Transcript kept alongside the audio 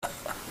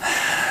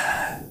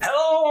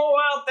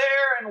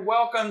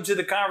welcome to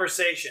The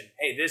Conversation.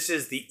 Hey, this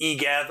is the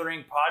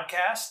E-Gathering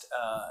podcast,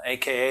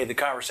 a.k.a. The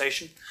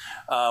Conversation,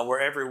 where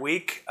every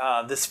week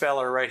this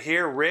fella right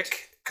here,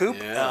 Rick Coop,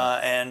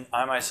 and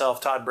I myself,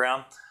 Todd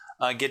Brown,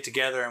 get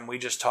together and we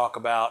just talk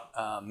about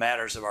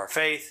matters of our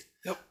faith,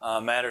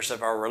 matters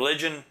of our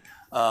religion,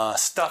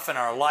 stuff in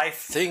our life.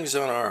 Things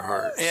on our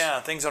hearts. Yeah,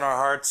 things on our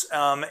hearts.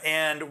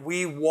 And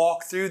we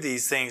walk through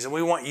these things and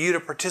we want you to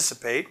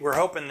participate. We're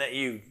hoping that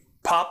you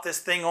pop this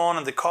thing on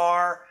in the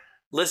car,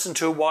 listen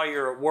to it while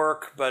you're at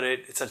work, but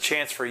it's a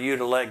chance for you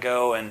to let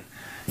go and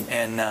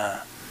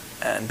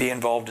be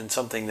involved in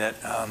something that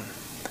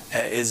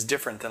is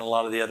different than a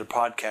lot of the other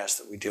podcasts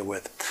that we deal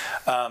with.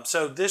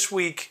 So this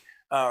week,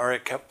 or a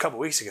couple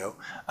weeks ago,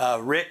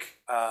 Rick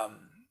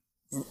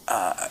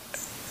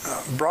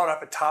brought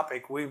up a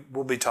topic.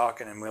 We'll be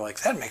talking, and we're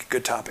like, that'd make a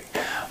good topic.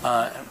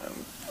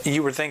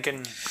 You were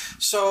thinking...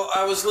 So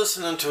I was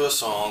listening to a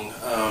song.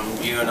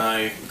 You and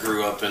I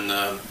grew up in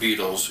the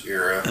Beatles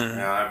era. Mm-hmm.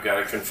 Now I've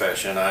got a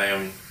confession. I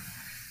am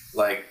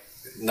like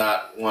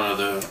not one of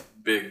the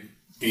big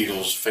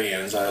Beatles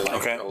fans. I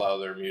like a lot of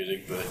their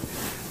music, but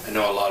I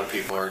know a lot of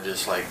people are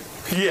just like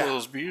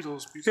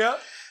Beatles. Yeah.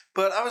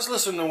 But I was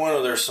listening to one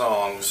of their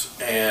songs,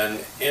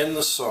 and in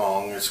the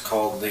song, it's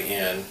called "The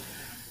End."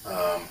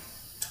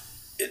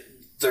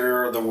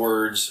 There are the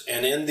words,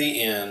 "And in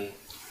the end,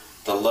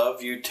 the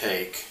love you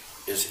take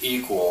is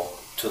equal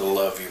to the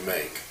love you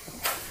make."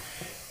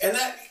 And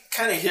that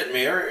kind of hit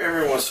me.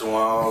 Every once in a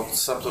while,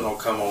 something will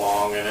come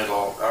along and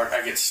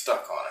I get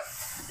stuck on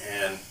it.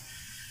 And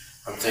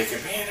I'm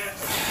thinking, man,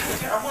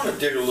 I want to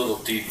dig a little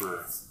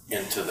deeper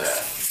into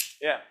that.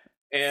 Yeah.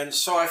 And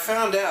so I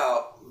found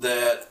out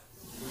that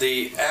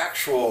the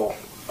actual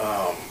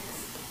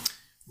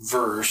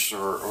verse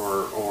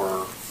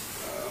or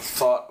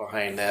thought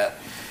behind that,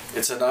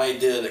 it's an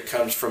idea that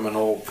comes from an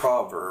old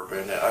proverb,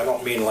 and I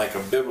don't mean like a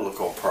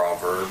biblical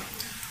proverb,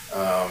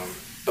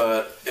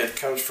 but it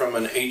comes from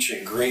an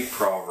ancient Greek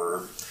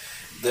proverb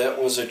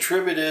that was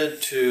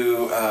attributed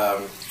to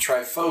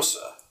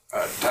Tryphosa,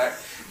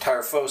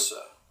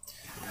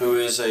 who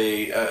is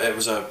it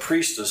was a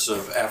priestess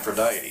of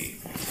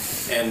Aphrodite,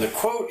 and the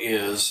quote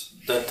is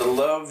that the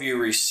love you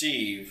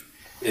receive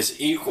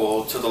is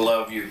equal to the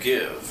love you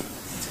give,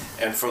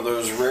 and for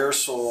those rare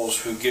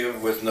souls who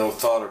give with no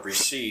thought of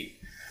receipt,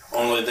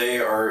 only they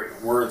are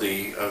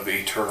worthy of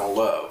eternal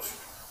love.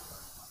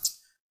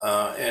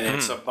 And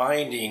it's a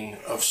binding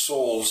of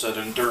souls that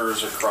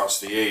endures across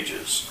the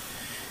ages.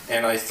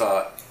 And I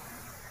thought,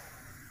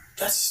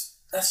 that's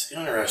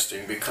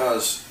interesting,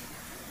 because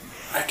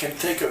I can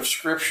think of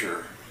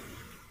scripture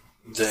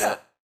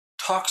that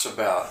talks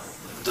about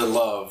the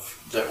love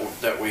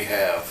that we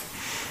have.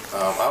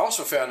 I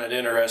also found it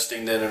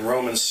interesting that in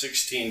Romans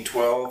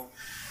 16:12,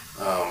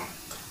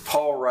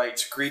 Paul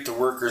writes, "Greet the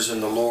workers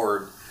in the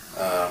Lord,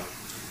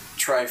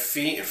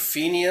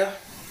 Tryphenia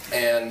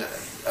and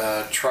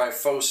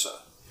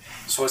Tryphosa."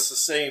 So it's the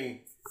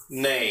same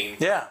name.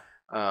 Yeah.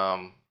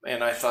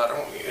 And I thought,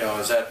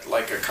 is that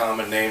like a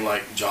common name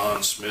like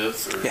John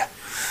Smith or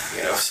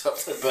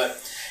something? But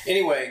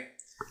anyway,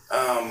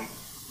 I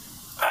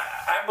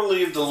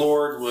believe the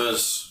Lord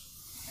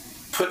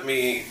put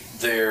me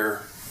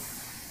there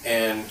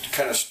and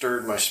kind of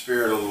stirred my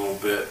spirit a little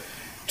bit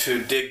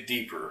to dig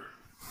deeper.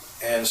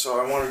 And so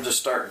I wanted to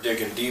start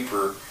digging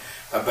deeper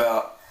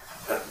about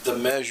the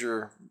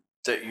measure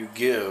that you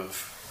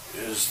give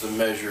is the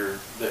measure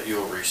that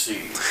you'll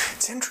receive.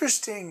 It's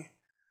interesting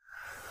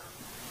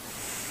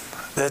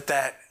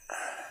that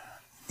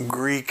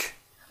Greek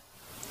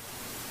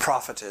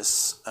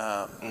prophetess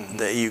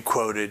that you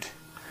quoted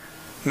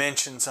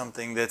mentioned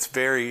something that's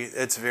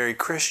very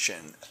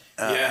Christian.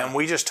 And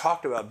we just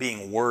talked about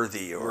being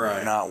worthy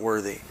or not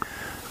worthy.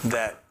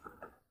 That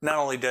not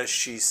only does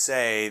she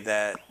say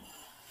that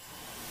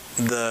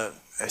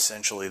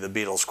essentially the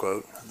Beatles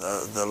quote,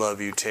 the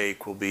love you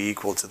take will be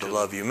equal to the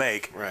love you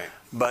make. Right.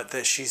 But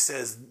that she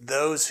says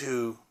those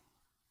who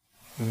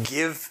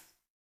give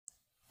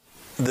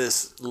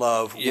this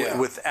love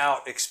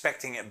without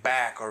expecting it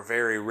back are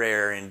very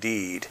rare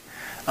indeed.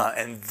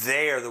 And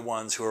they are the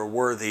ones who are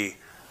worthy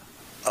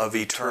of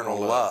eternal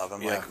love.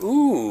 I'm like,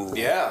 ooh.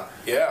 Yeah.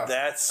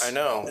 That's I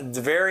know.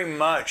 Very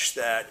much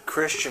that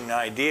Christian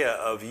idea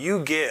of you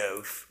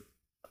give.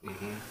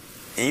 Mm-hmm.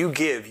 You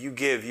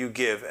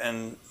give,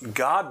 and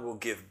God will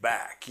give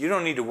back. You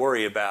don't need to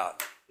worry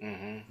about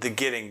the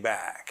getting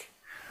back.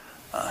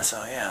 And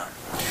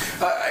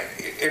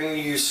when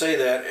you say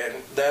that,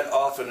 and that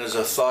often is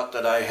a thought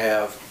that I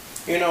have.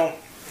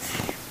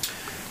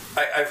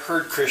 I've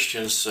heard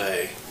Christians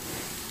say,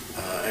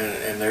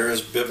 and there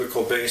is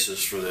biblical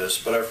basis for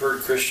this, but I've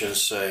heard Christians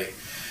say,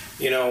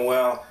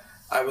 well,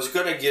 I was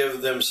going to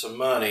give them some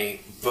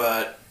money,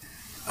 but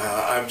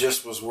I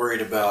just was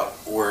worried about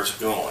where it's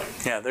going.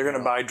 Yeah, they're going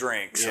to buy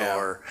drinks,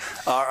 or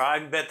I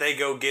bet they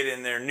go get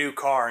in their new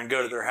car and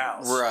go to their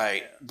house.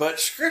 Right. But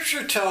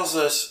Scripture tells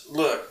us,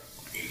 look,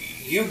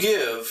 you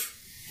give,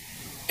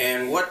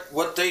 and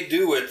what they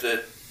do with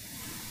it,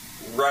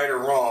 right or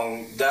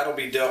wrong, that'll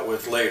be dealt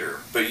with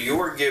later. But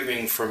you're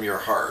giving from your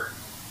heart.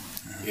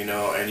 you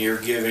know, and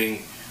you're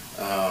giving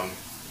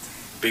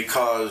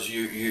because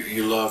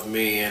you love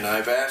me and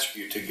I've asked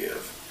you to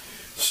give.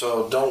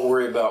 So don't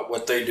worry about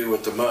what they do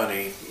with the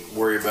money.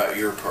 Worry about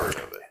your part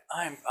of it.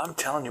 I'm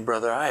telling you,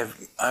 brother,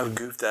 I've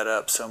goofed that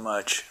up so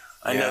much.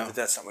 I know that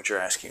that's not what you're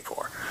asking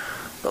for,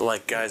 but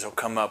like guys will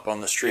come up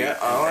on the street. Yeah,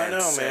 I know,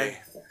 say,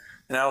 man.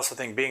 And I also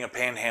think being a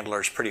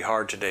panhandler is pretty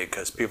hard today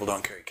because people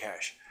don't carry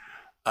cash.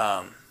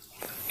 But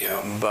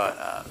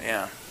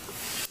I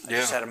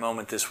just had a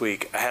moment this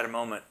week.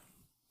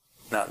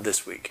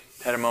 This week,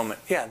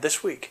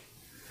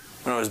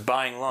 when I was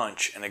buying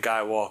lunch and a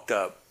guy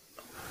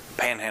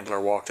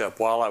panhandler walked up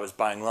while I was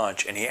buying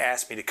lunch, and he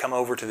asked me to come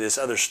over to this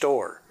other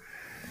store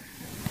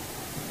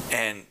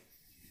and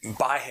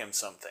buy him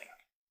something.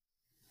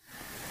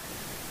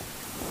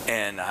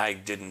 And I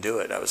didn't do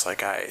it. I was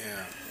like,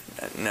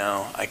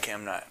 no,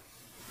 I'm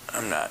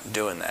not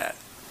doing that.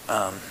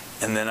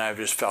 And then I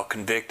just felt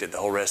convicted the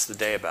whole rest of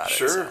the day about it.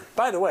 Sure. So,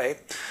 by the way,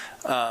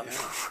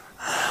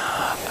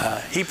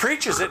 he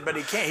preaches it, but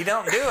he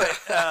don't do it.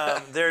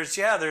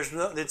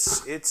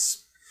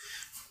 It's.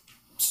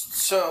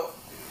 So,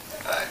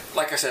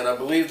 like I said, I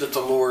believe that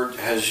the Lord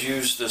has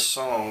used this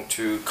song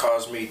to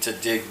cause me to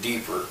dig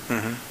deeper.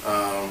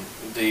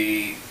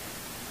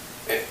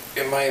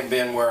 It might have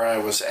been where I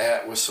was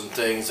at with some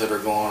things that are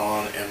going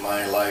on in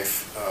my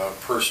life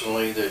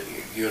personally that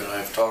you and I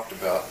have talked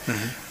about.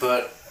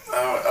 But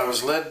I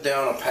was led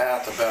down a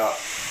path about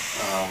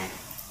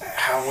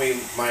how we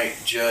might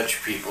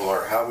judge people,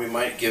 or how we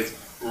might give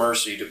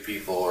mercy to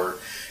people, or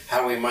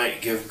how we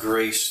might give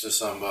grace to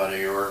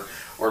somebody, or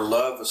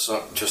love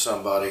to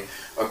somebody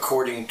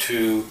according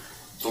to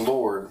the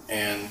Lord.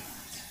 And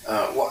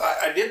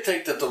I did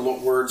think that the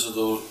words of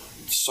the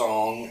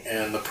song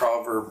and the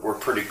proverb were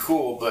pretty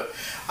cool, but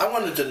I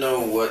wanted to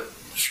know what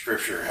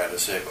Scripture had to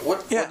say. But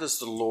what does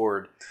the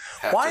Lord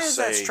have Why to is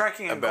say that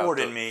striking a chord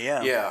in me?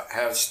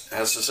 Has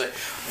to say.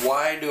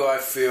 Why do I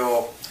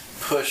feel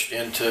pushed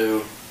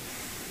into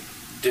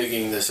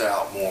digging this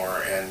out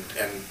more and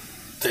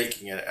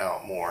thinking it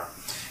out more?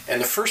 And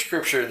the first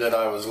scripture that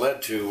I was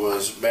led to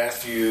was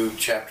Matthew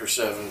chapter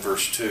 7,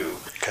 verse 2.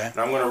 Okay. And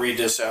I'm going to read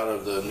this out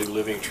of the New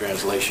Living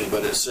Translation,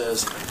 but it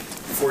says,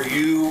 "For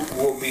you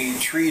will be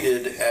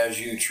treated as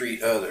you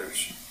treat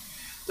others.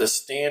 The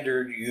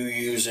standard you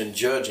use in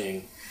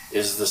judging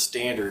is the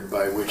standard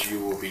by which you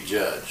will be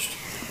judged."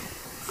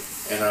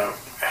 And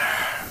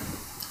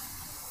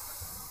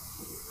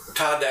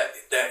Todd,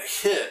 that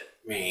hit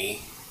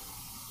me,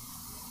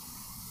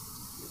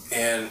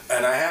 and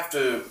I have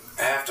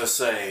to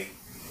say,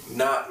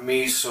 not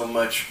me so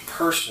much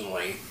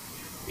personally,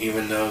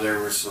 even though there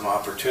were some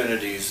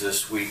opportunities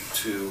this week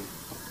to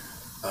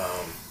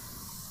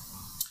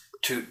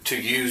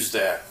use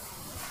that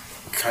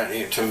kind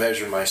of to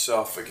measure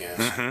myself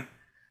against.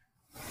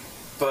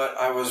 But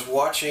I was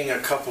watching a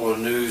couple of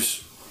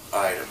news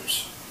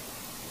items,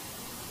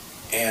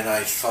 and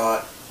I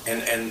thought,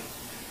 and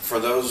for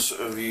those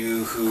of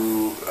you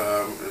who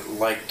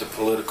like the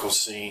political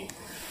scene,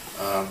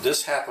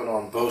 this happened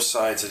on both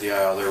sides of the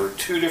aisle. There were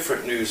two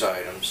different news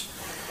items.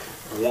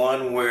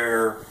 One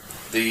where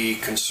the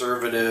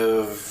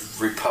conservative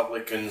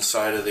Republican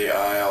side of the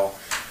aisle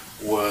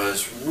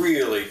was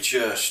really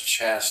just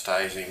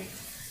chastising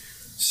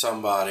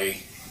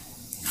somebody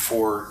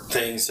for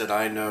things that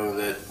I know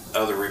that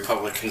other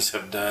Republicans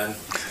have done.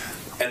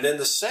 And then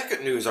the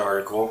second news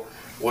article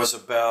was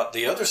about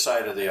the other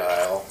side of the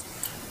aisle,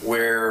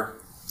 where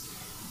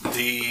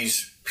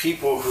these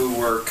people who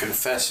were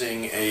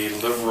confessing a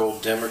liberal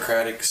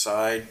Democratic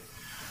side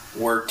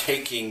were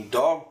taking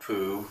dog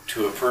poo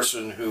to a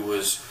person who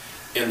was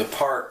in the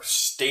park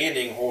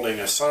standing holding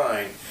a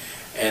sign,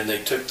 and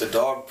they took the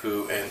dog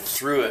poo and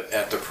threw it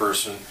at the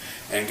person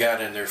and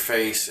got in their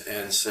face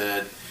and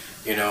said,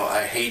 you know,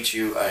 I hate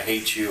you, I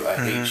hate you, I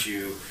hate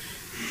you,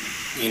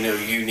 you know,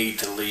 you need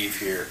to leave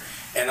here.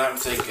 And I'm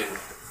thinking,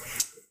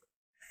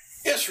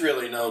 it's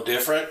really no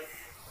different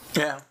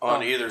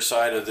on either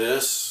side of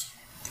this.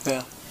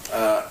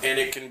 And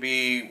it can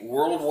be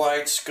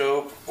worldwide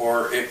scope,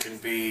 or it can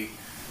be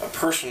a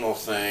personal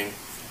thing,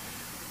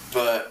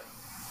 but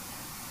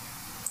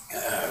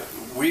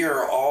we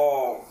are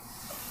all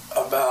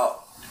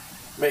about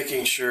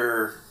making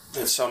sure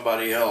that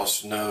somebody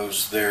else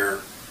knows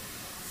their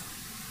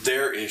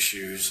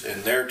issues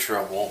and their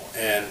trouble.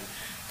 And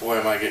boy,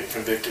 am I getting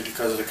convicted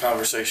because of the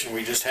conversation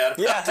we just had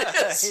about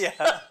this.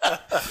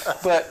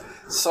 But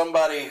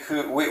somebody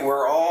who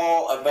we're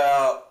all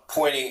about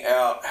pointing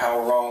out how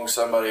wrong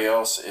somebody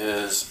else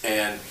is,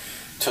 and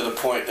to the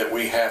point that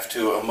we have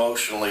to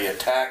emotionally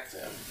attack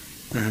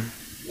them.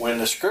 When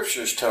the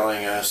Scripture's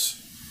telling us,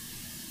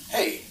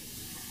 hey,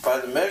 by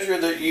the measure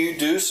that you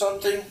do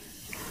something,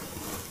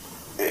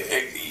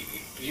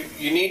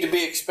 you need to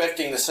be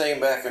expecting the same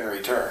back in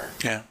return.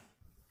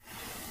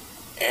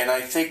 And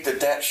I think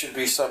that should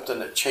be something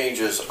that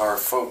changes our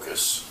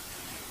focus,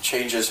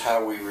 changes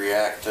how we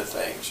react to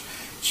things,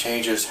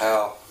 changes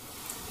how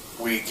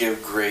we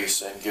give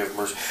grace and give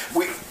mercy.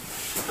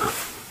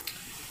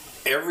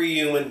 Every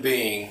human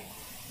being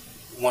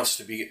wants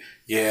to be,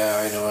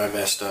 yeah, I know I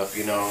messed up,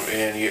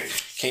 and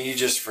can you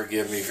just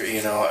forgive me for,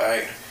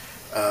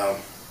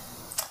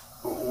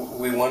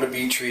 we want to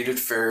be treated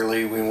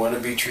fairly. We want to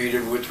be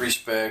treated with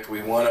respect.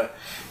 We want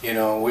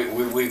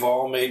to, we've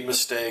all made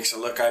mistakes.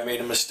 Look, I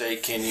made a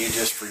mistake. Can you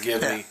just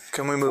forgive me?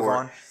 Can we move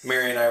on?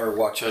 Mary and I were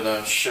watching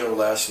a show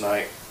last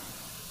night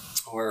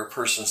where a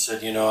person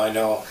said, I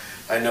know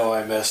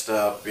I messed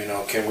up.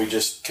 Can we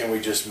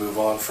just move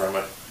on from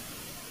it?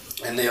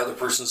 And the other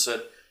person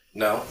said,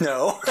 no.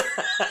 No.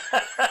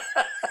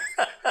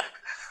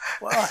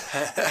 Well,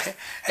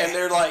 and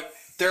they're like,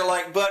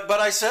 but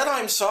I said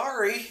I'm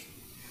sorry.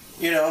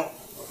 No,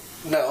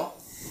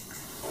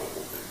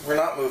 we're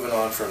not moving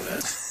on from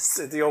this.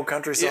 It's the old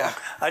country song. Yeah.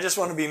 I just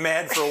want to be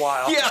mad for a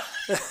while. Yeah.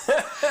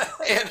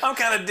 And I'm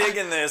kind of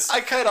digging this. I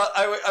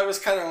was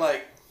kind of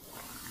like,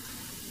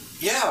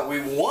 yeah,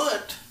 we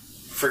want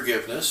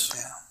forgiveness.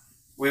 Yeah.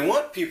 We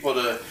want people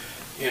to,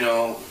 he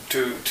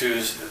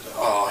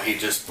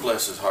just,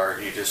 bless his heart,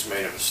 he just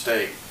made a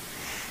mistake.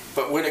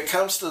 But when it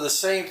comes to the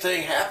same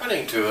thing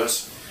happening to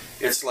us,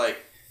 it's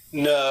like,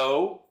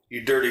 no,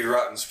 you dirty,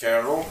 rotten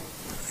scoundrel.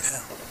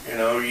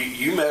 Yeah.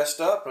 You messed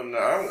up, and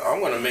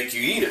I'm going to make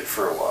you eat it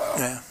for a while.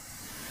 Yeah.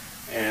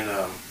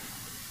 And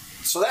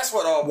so that's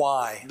what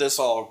why this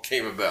all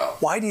came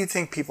about. Why do you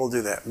think people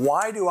do that?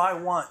 Why do I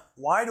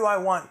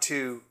want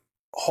to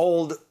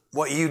hold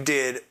what you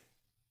did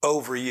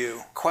over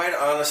you? Quite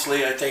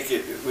honestly, I think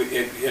it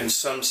in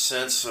some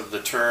sense of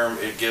the term,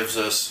 it gives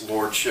us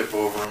lordship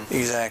over them.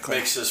 Exactly.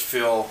 Makes us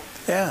feel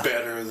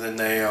better than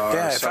they are.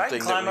 Yeah, if I can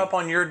climb up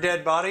on your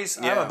dead bodies,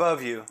 I'm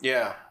above you.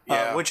 Yeah.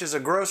 Which is a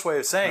gross way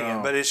of saying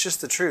it, but it's just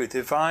the truth.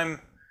 If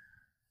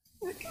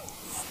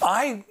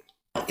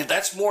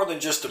that's more than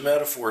just a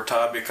metaphor,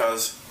 Todd,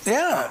 because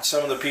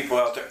some of the people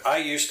out there, I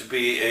used to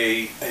be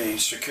a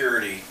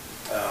security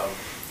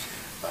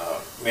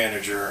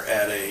manager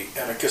at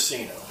a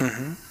casino.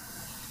 Mm-hmm.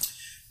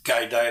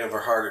 Guy died of a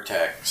heart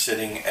attack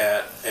sitting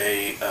at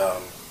a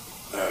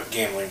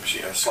gambling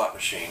machine, a slot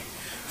machine.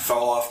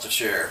 Fell off the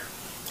chair.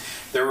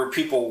 There were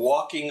people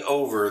walking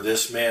over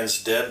this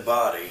man's dead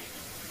body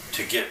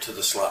to get to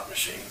the slot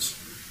machines.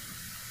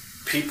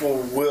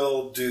 People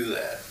will do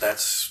that.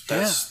 That's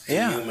the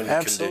human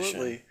absolutely.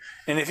 condition.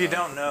 And if you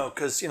don't know,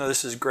 because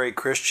this is great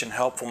Christian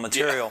helpful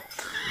material.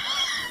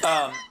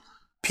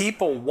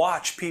 People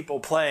watch people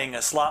playing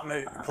a slot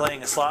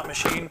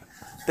machine.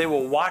 They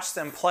will watch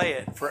them play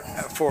it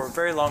for a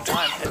very long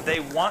time, and they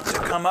want to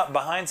come up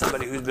behind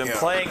somebody who's been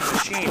playing the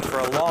machine for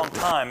a long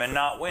time and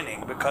not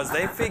winning, because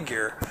they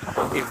figure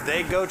if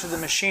they go to the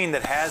machine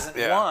that hasn't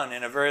won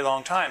in a very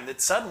long time,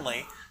 that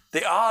suddenly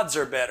the odds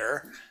are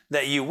better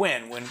that you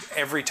win. When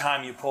every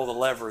time you pull the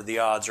lever, the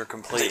odds are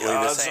completely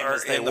the same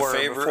as they were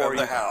before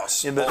the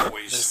house.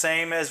 Always the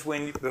same as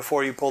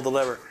before you pulled the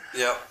lever.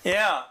 Yep.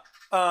 Yeah.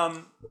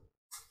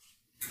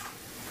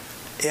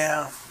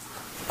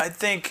 I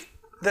think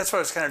that's what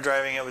I was kind of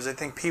driving at. I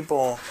think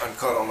people. I'm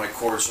caught on my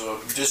cord, so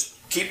just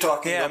keep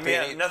talking.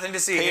 Nothing to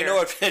see here. Pay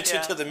no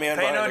attention to the man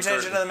behind the curtain. Pay no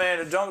attention to the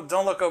man.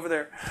 Don't look over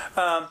there.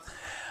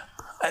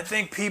 I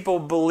think people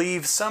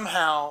believe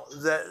somehow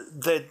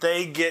that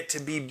they get to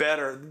be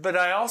better, but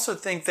I also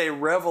think they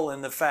revel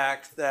in the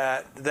fact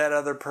that that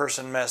other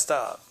person messed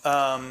up.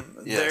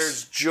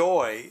 There's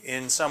joy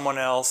in someone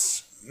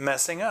else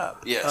messing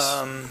up. Yes.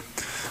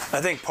 I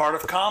think part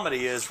of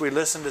comedy is we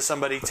listen to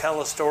somebody tell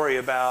a story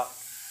about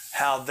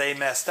how they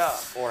messed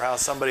up or how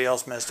somebody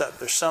else messed up.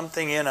 There's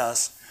something in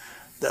us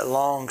that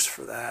longs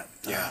for that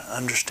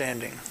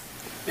understanding.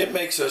 It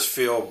makes us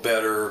feel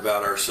better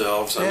about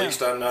ourselves. At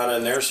least I'm not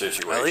in their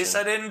situation. At least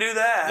I didn't do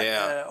that.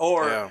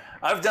 Yeah.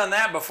 I've done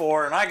that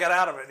before and I got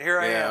out of it. Here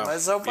I am.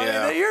 It's so funny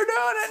that you're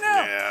doing it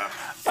now.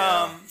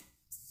 Yeah.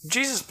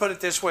 Jesus put it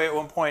this way at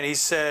one point. He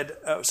said,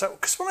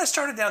 because when I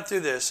started down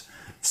through this,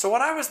 so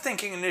what I was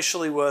thinking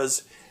initially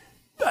was,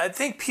 I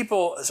think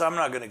people, so I'm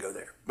not going to go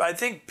there, but I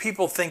think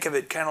people think of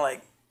it kind of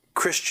like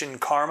Christian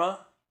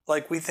karma,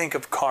 like we think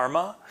of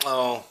karma.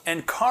 Oh.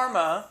 And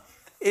karma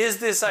is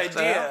this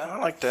idea I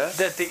like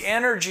that the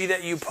energy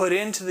that you put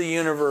into the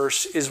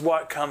universe is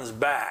what comes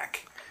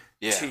back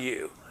to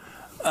you.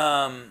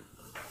 But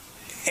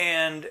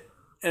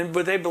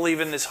they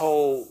believe in this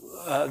whole,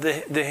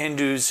 the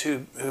Hindus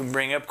who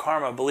bring up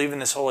karma believe in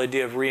this whole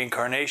idea of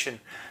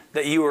reincarnation,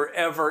 that you are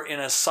ever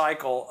in a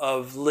cycle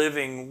of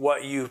living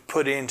what you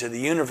put into the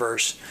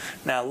universe.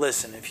 Now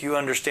listen, if you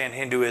understand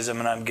Hinduism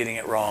and I'm getting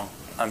it wrong,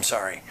 I'm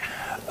sorry.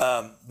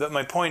 But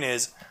my point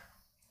is,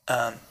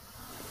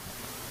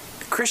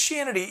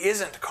 Christianity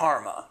isn't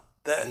karma.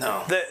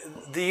 The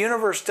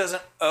universe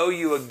doesn't owe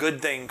you a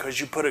good thing because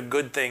you put a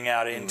good thing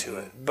out into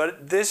it.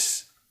 But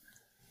this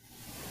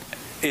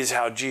is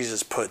how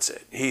Jesus puts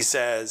it. He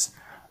says,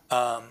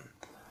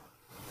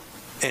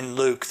 in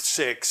Luke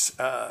 6,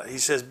 he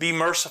says, "Be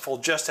merciful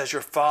just as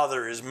your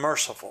Father is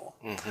merciful."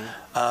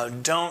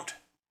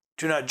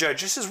 Do not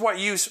judge. This is what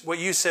you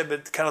said,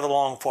 but kind of the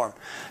long form.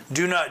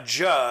 Do not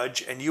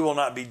judge, and you will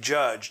not be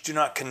judged. Do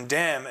not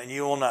condemn, and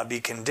you will not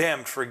be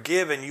condemned.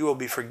 Forgive, and you will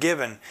be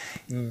forgiven.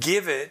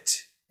 Give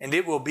it, and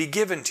it will be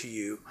given to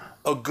you.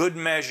 A good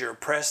measure,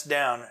 pressed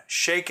down,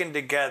 shaken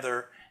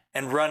together,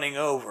 and running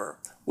over,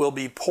 will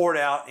be poured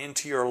out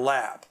into your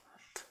lap.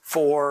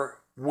 For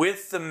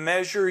with the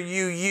measure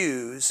you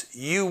use,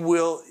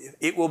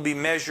 it will be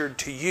measured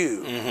to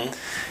you. Mm-hmm.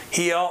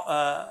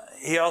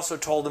 He also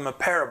told him a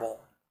parable.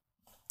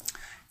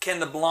 Can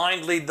the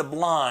blind lead the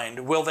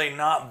blind? Will they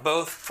not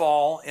both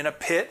fall in a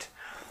pit?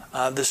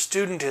 The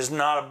student is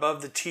not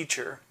above the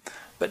teacher,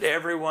 but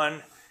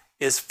everyone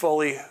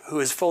who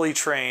is fully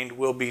trained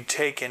will be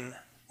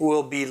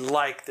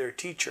like their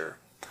teacher.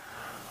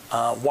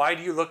 Why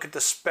do you look at the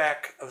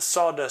speck of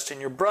sawdust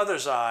in your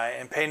brother's eye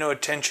and pay no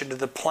attention to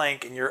the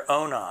plank in your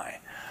own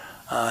eye?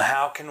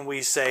 How can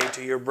we say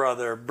to your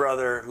brother,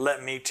 brother,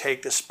 let me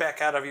take the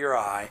speck out of your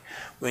eye,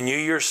 when you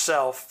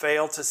yourself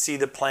fail to see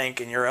the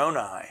plank in your own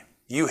eye?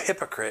 You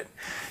hypocrite,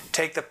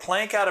 take the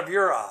plank out of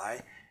your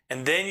eye,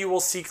 and then you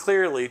will see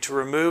clearly to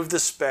remove the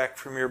speck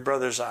from your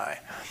brother's eye.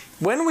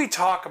 When we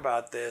talk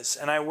about this,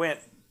 and I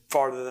went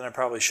farther than I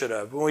probably should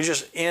have, when we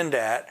just end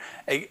at,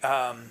 give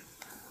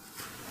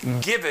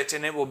it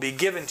and it will be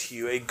given to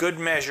you, a good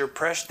measure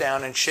pressed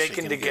down and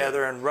shaken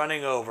together and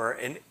running over,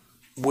 and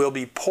will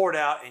be poured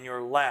out in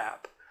your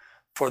lap.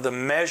 For the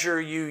measure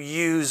you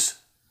use,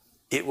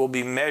 it will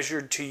be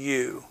measured to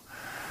you.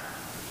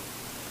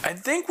 I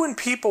think when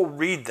people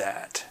read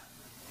that,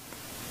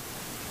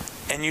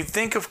 and you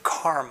think of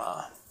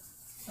karma,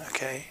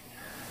 okay,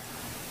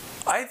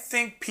 I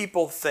think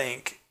people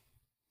think,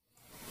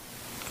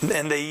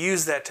 and they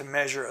use that to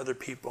measure other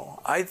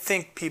people, I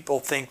think people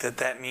think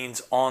that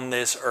means on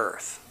this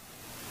earth.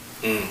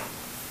 Mm.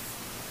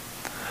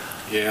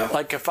 Yeah.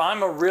 Like if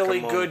I'm a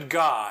really good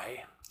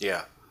guy,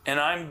 yeah,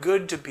 and I'm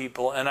good to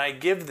people, and I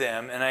give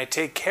them, and I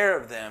take care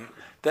of them,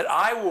 that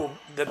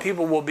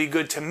people will be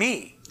good to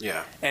me.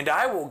 Yeah. And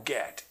I will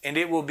get, and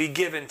it will be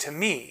given to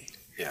me.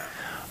 Yeah.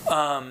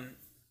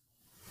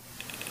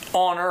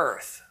 On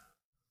earth.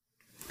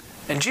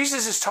 And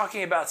Jesus is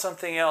talking about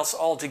something else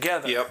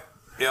altogether.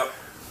 Yep.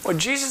 What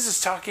Jesus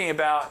is talking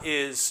about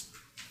is,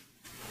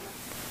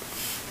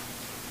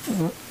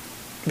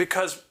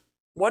 because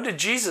what did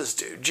Jesus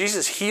do?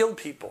 Jesus healed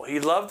people.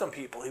 He loved on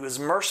people. He was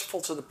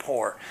merciful to the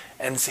poor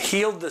and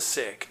healed the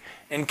sick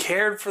and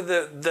cared for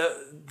the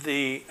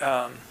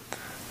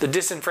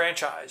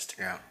disenfranchised.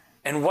 Yeah.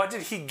 And what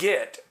did he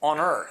get on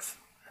earth?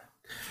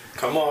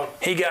 Come on.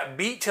 He got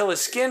beat till his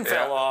skin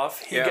fell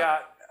off. He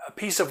got a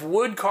piece of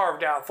wood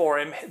carved out for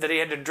him that he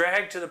had to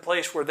drag to the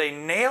place where they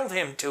nailed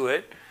him to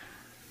it.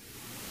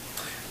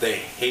 They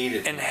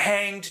hated him. And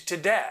hanged to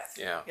death.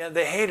 Yeah,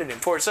 they hated him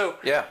for it. So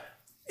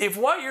if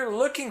what you're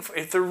looking for,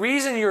 if the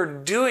reason you're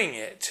doing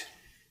it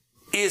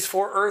is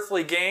for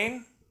earthly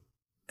gain,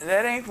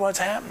 that ain't what's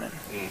happening.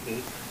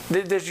 Mm-hmm.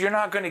 You're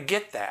not going to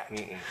get that.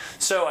 Mm-mm.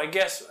 So I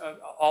guess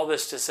all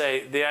this to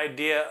say, the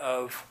idea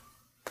of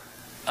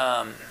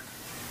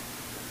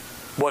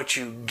what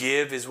you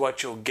give is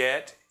what you'll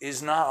get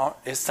is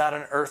not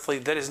an earthly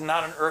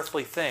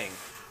thing.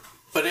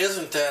 But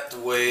isn't that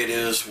the way it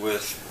is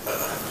with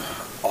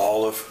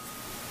all of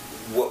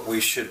what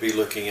we should be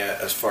looking at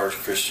as far as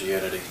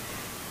Christianity?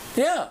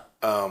 Yeah.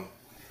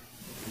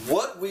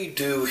 What we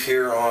do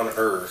here on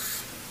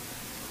earth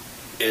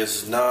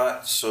is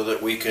not so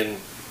that we can.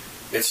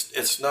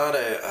 It's not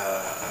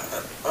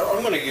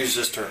I'm going to use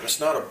this term. It's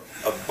not a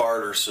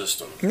barter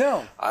system.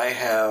 No. I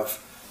have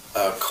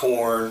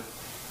corn,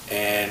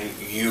 and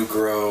you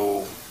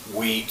grow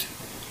wheat,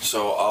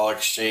 so I'll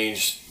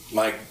exchange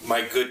my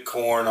good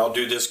corn. I'll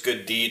do this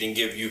good deed and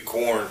give you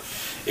corn,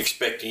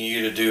 expecting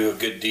you to do a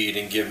good deed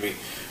and give me.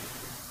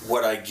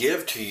 What I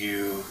give to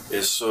you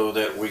is so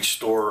that we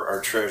store our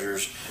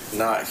treasures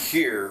not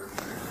here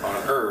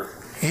on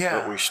earth,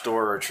 but we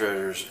store our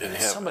treasures in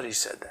heaven. Somebody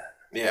said that.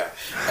 Yeah,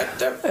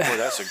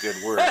 that's a good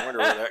word. I wonder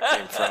where that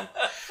came from.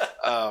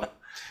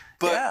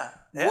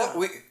 What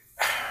we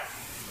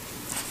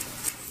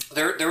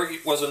there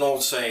was an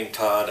old saying,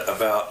 Todd,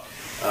 about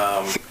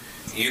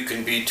you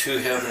can be too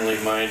heavenly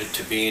minded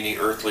to be any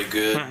earthly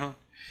good. Mm-hmm.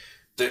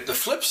 The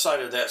flip side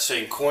of that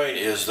same coin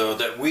is, though,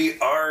 that we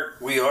are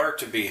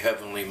to be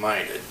heavenly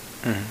minded,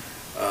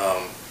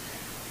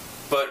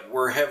 but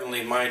we're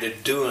heavenly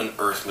minded doing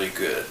earthly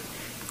good,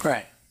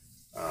 right?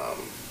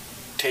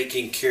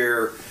 Taking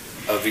care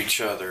of each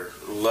other,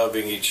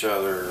 loving each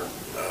other,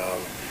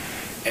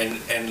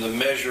 and the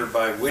measure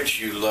by which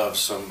you love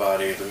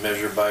somebody, the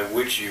measure by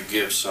which you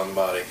give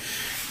somebody.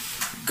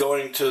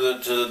 Going to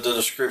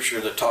the scripture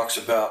that talks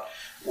about,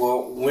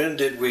 well, when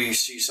did we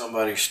see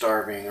somebody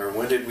starving, or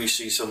when did we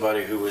see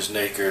somebody who was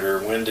naked, or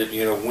when did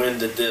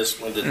this,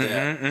 when did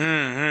that?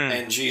 Mm-hmm.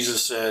 And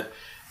Jesus said,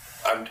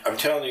 I'm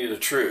telling you the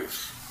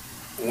truth.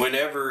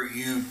 Whenever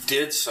you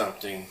did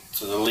something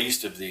to the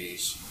least of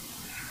these,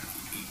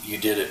 you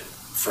did it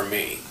for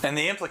me. And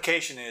the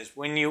implication is,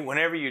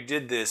 whenever you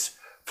did this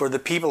for the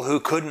people who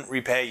couldn't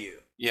repay you,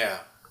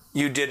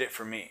 you did it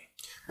for me.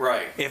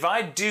 Right. If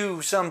I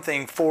do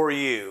something for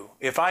you,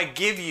 if I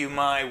give you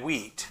my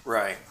wheat,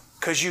 right,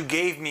 because you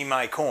gave me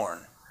my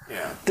corn,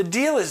 Yeah. The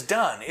deal is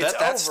done. It's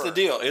That's over. the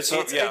deal. It's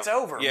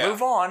over. Yeah.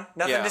 Move on.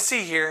 Nothing Yeah. to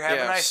see here. Have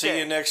a nice see day.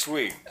 you next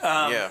week.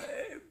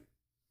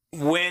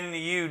 When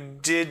you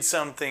did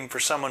something for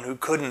someone who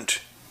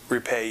couldn't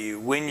repay you,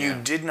 when you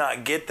did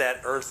not get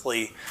that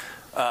earthly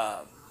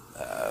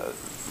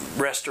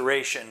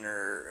restoration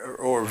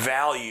or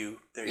value,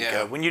 there you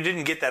go. When you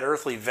didn't get that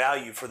earthly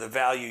value for the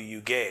value you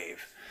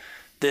gave,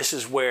 this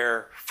is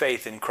where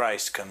faith in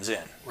Christ comes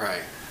in.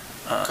 Right.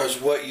 Because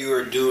what you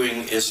are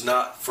doing is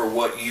not for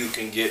what you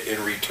can get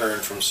in return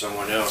from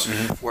someone else.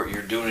 Mm-hmm. What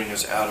you're doing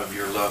is out of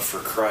your love for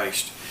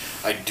Christ.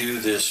 I do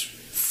this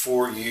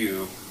for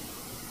you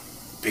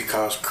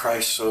because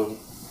Christ so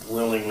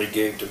willingly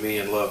gave to me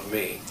and loved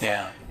me.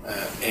 Yeah.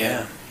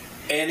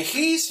 And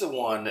He's the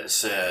one that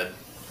said,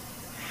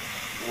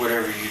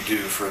 whatever you do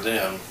for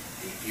them,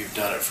 you've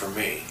done it for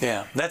me.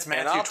 Yeah. That's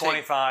Matthew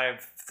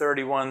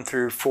 25:31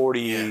 through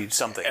 40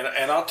 something.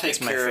 And I'll take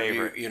care of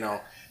favorite. you.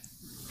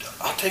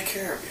 I'll take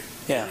care of you.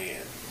 Yeah. In the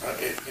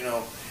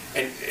end.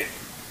 And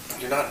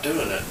you're not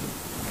doing it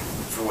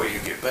for what you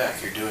get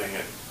back. You're doing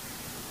it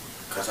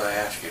because I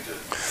asked you to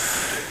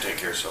take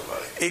care of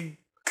somebody. It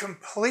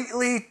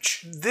completely.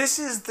 This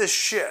is the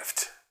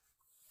shift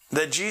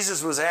that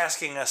Jesus was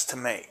asking us to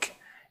make.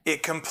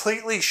 It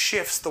completely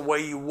shifts the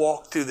way you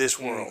walk through this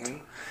world.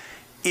 Mm-hmm.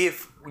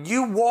 If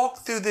you walk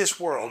through this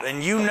world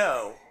and you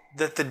know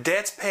that the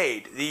debt's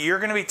paid, that you're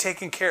going to be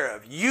taken care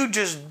of, you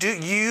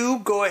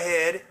go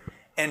ahead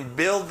and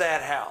build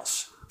that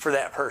house for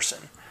that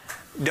person.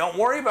 Don't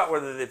worry about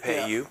whether they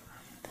pay you.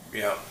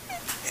 Yeah.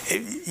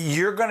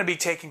 You're going to be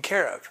taken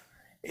care of.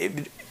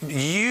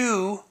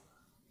 You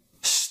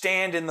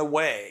stand in the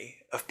way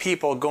of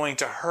people going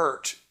to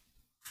hurt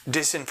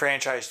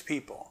disenfranchised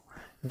people.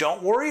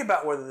 Don't worry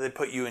about whether they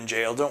put you in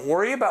jail. Don't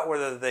worry about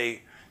whether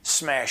they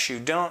smash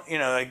you.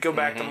 I go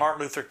back to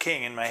Martin Luther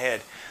King in my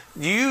head.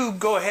 You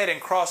go ahead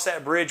and cross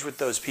that bridge with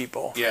those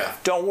people. Yeah.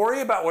 Don't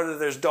worry about whether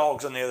there's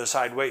dogs on the other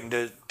side waiting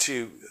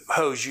to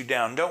hose you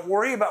down. Don't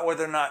worry about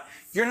whether or not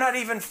you're not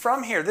even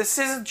from here. This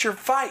isn't your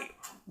fight.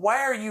 Why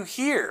are you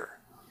here?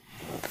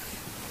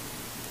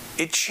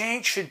 It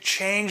should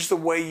change the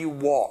way you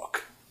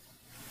walk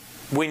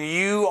when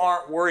you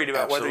aren't worried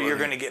about whether you're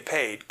going to get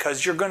paid,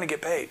 because you're going to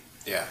get paid.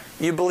 Yeah.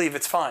 You believe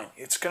it's fine.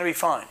 It's going to be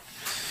fine.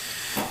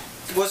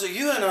 Was it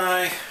you and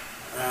I?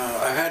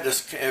 I've had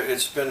this.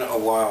 It's been a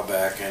while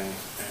back, and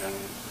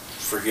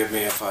forgive me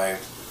if I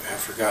have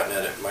forgotten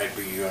it. It might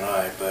be you and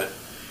I, but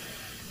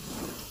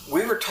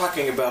we were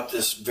talking about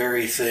this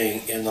very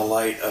thing in the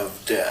light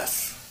of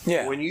death.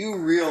 Yeah. When you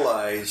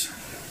realize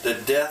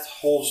that death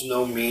holds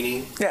no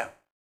meaning,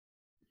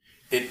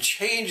 it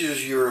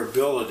changes your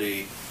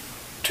ability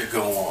to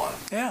go on.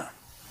 Yeah.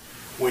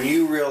 When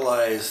you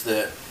realize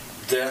that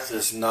death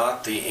is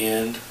not the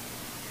end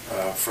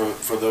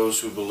for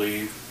those who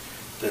believe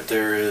that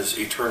there is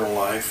eternal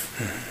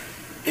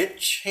life, it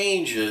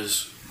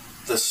changes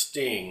the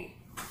sting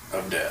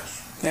of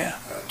death. Yeah.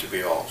 To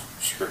be all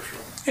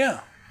scriptural.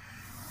 Yeah.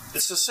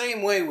 It's the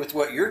same way with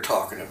what you're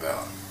talking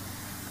about.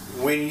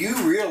 When you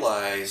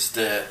realize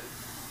that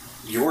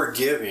you're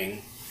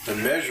giving, the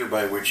measure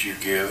by which you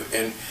give,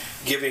 and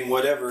giving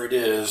whatever it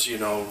is,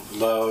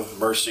 love,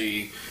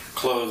 mercy,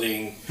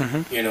 clothing,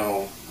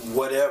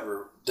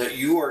 whatever, that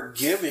you are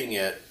giving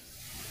it,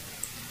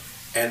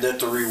 and that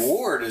the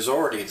reward is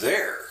already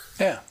there.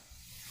 Yeah.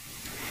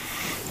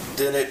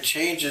 Then it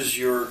changes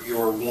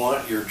your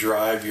want, your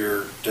drive,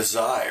 your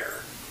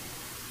desire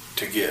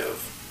to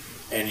give.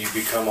 And you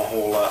become a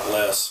whole lot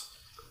less,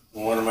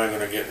 what am I going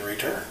to get in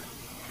return?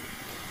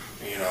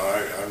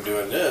 I'm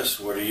doing this,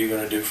 what are you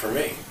going to do for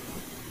me?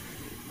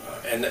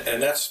 And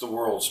that's the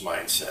world's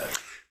mindset.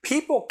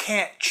 People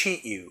can't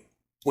cheat you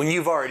when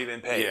you've already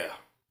been paid. Yeah.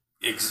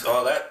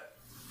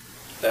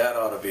 That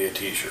ought to be a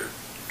t-shirt.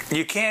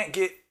 You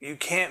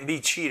can't be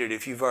cheated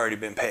if you've already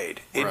been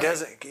paid.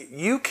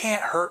 You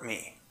can't hurt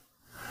me.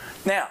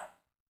 Now,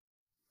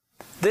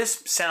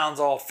 this sounds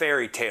all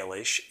fairy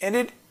tale-ish,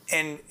 and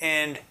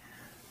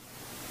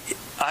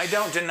I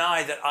don't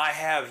deny that I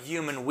have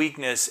human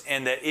weakness,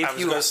 and that if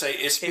you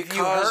it's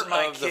because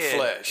of the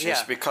flesh.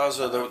 It's because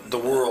of the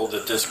world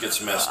that this gets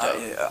messed up.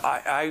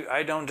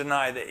 I don't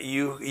deny that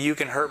you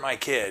can hurt my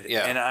kid,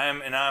 and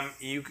I'm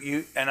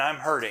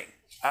hurting.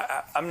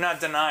 I'm not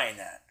denying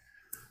that.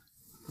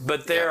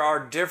 But there are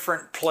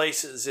different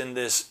places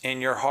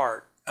in your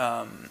heart.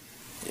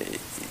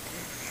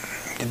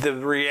 The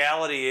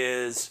reality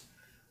is,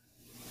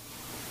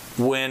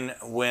 when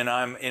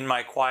I'm in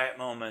my quiet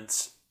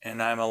moments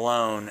and I'm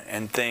alone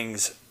and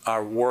things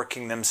are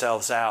working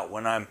themselves out,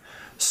 when I'm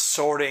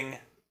sorting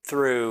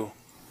through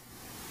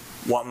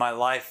what my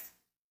life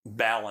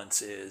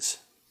balance is,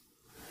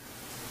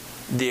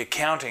 the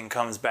accounting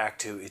comes back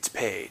to it's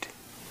paid,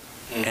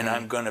 and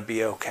I'm going to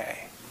be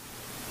okay.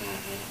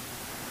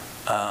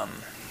 I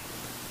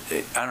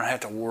don't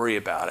have to worry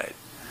about it.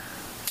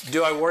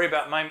 Do I worry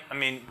about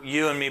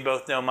you and me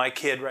both know my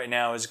kid right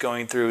now is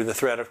going through the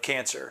threat of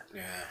cancer.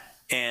 Yeah.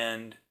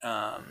 And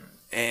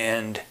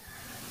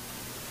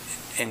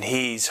and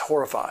he's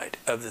horrified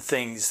of the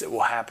things that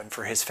will happen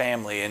for his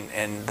family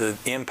and the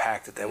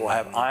impact that will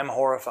have. I'm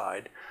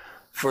horrified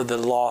for the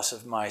loss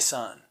of my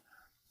son.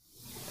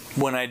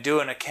 When I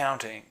do an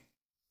accounting,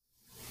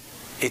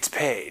 it's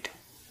paid.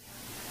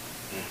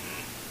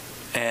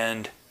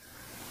 And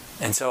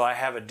so I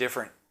have a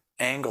different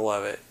angle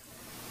of it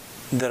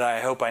that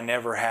I hope I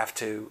never have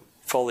to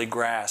fully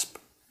grasp,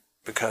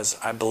 because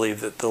I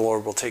believe that the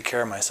Lord will take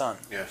care of my son.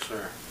 Yes,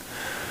 sir.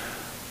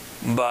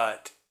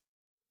 But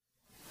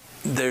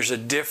there's a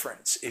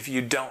difference if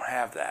you don't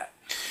have that.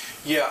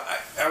 Yeah,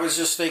 I was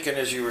just thinking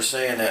as you were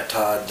saying that,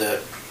 Todd,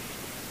 that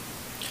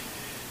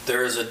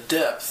there is a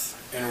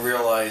depth in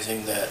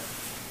realizing that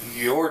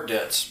your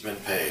debt's been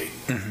paid,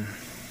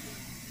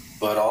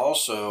 but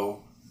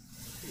also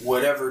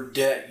whatever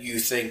debt you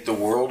think the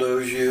world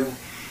owes you,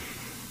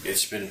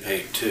 it's been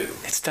paid too.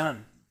 It's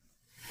done.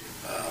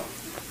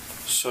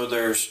 So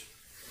there's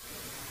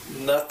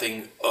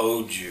nothing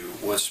owed you.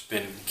 What's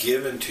been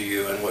given to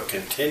you and what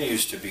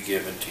continues to be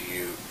given to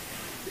you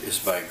is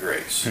by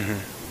grace.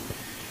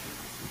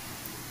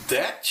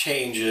 That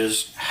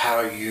changes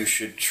how you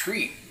should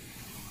treat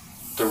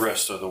the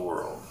rest of the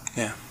world.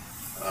 Yeah.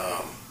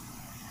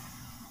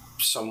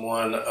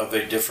 Someone of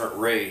a different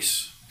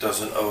race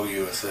doesn't owe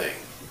you a thing.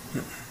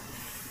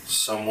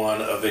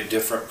 Someone of a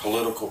different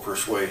political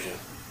persuasion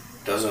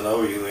doesn't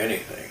owe you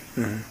anything.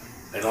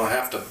 They don't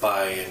have to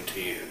buy into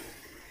you.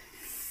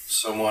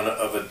 Someone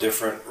of a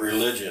different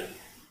religion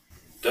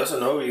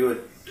doesn't owe you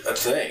a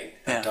thing,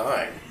 a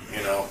dime.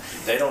 You know,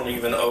 they don't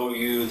even owe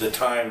you the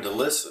time to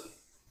listen,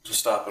 to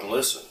stop and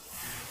listen.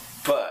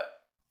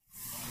 But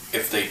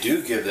if they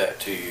do give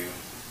that to you,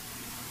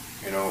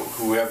 you know,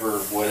 whoever,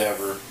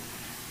 whatever,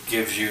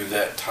 gives you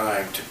that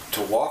time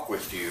to walk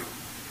with you,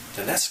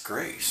 then that's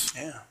grace.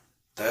 Yeah.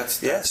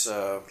 That's yes.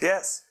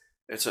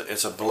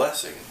 It's a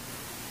blessing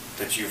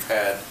that you've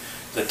had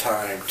the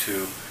time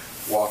to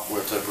walk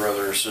with a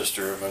brother or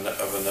sister of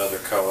another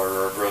color,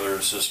 or a brother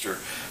and sister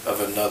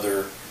of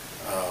another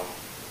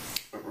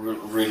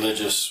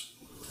religious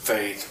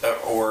faith,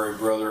 or a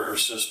brother or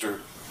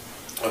sister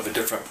of a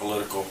different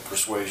political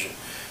persuasion.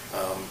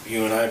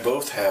 You and I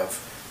both have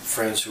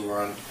friends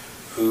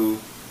who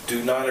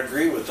do not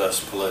agree with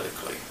us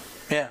politically.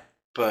 Yeah.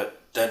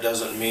 But that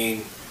doesn't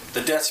mean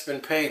the debt's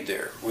been paid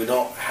there. We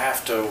don't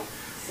have to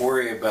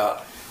worry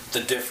about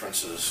the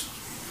differences.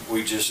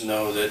 We just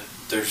know that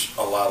there's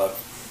a lot of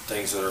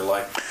things that are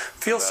like.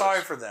 Feel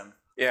sorry for them.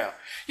 Yeah.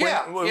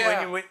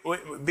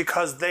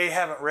 Because they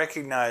haven't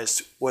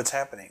recognized what's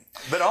happening.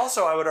 But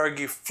also, I would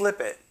argue,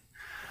 flip it.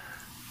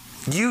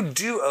 You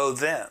do owe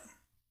them,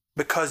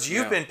 because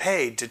you've been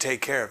paid to take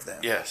care of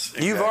them. Yes.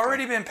 Exactly. You've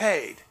already been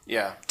paid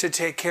to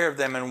take care of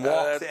them and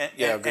walk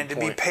and to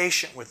be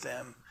patient with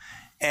them.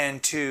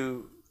 And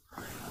to,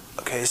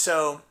 okay,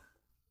 so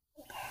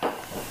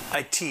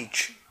I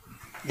teach.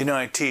 You know,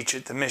 I teach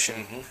at the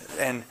mission.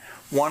 And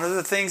one of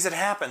the things that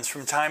happens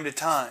from time to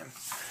time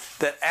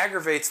that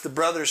aggravates the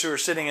brothers who are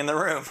sitting in the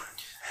room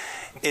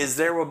is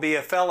there will be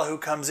a fellow who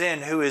comes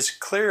in who is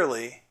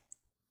clearly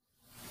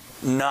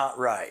not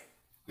right.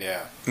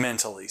 Yeah.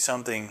 Mentally,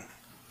 something,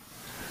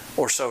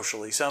 or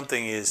socially,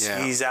 something is,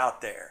 he's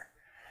out there.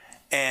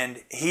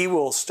 And he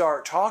will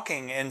start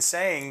talking and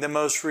saying the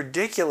most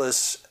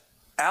ridiculous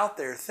out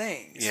there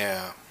things.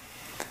 Yeah.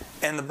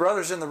 And the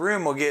brothers in the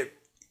room will get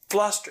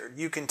flustered,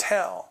 you can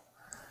tell.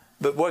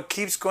 But what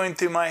keeps going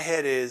through my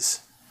head is,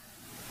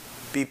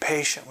 be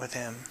patient with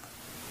him.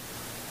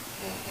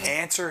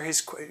 Answer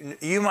his question.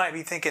 You might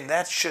be thinking,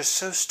 that's just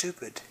so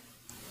stupid.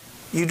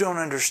 You don't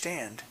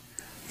understand.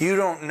 You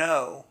don't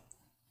know.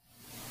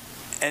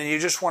 And you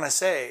just want to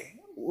say,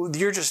 well,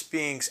 you're just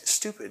being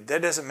stupid.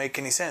 That doesn't make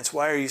any sense.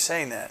 Why are you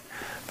saying that?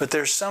 But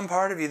there's some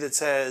part of you that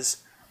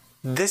says,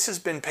 this has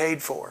been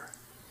paid for.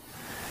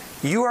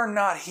 You are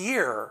not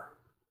here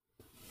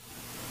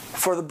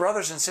for the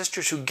brothers and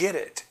sisters who get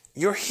it.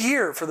 You're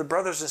here for the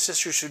brothers and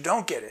sisters who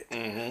don't get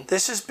it.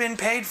 This has been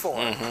paid for.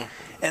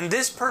 And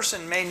this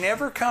person may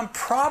never come,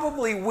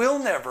 probably will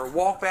never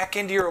walk back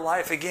into your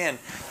life again.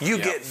 You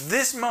get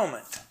this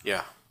moment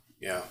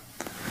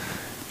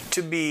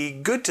to be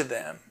good to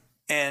them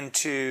and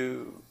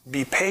to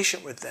be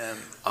patient with them.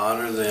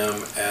 Honor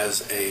them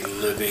as a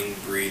living,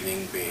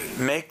 breathing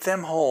being. Make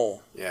them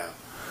whole. Yeah.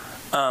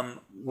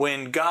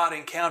 When God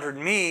encountered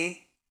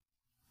me,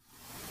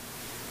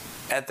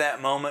 at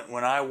that moment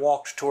when I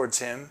walked towards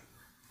him,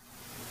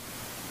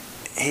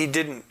 he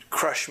didn't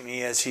crush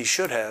me as he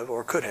should have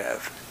or could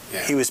have.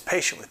 Yeah. He was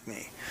patient with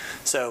me.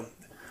 So,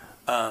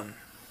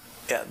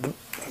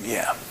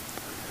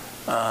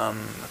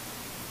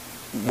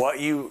 what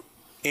you,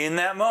 in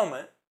that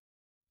moment,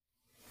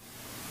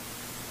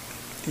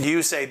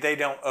 you say they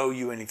don't owe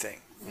you anything.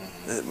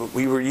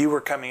 You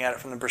were coming at it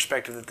from the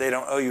perspective that they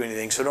don't owe you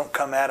anything, so don't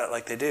come at it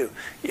like they do.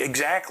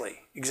 Exactly.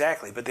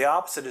 But the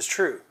opposite is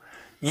true.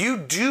 You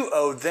do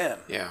owe them.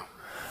 Yeah.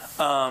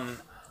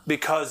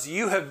 Because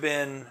you have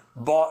been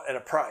bought at a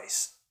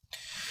price.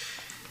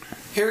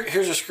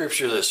 Here's a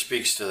scripture that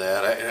speaks to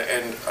that,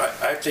 and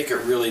I think it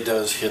really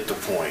does hit the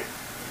point.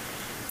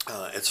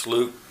 It's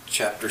Luke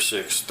chapter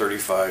 6,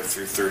 35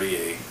 through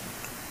 38.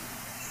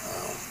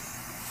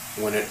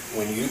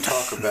 When you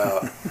talk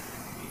about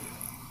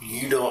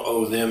you don't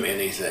owe them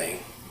anything,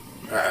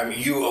 I mean,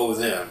 you owe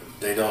them,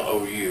 they don't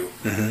owe you.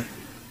 Mm-hmm.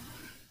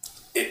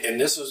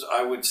 And this is,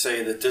 I would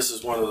say that this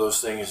is one of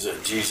those things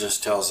that Jesus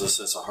tells us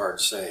that's a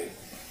hard saying.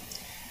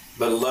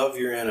 But love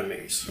your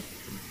enemies.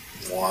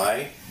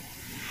 Why?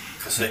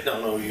 Because they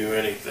don't owe you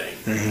anything.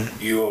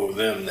 Mm-hmm. You owe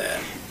them that.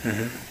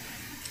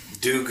 Mm-hmm.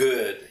 Do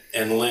good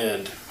and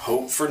lend.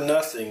 Hope for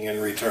nothing in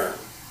return.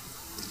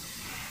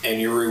 And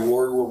your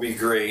reward will be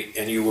great,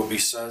 and you will be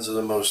sons of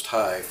the Most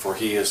High, for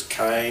He is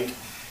kind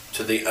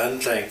to the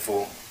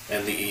unthankful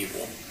and the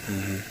evil.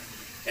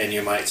 Mm-hmm. And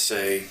you might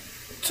say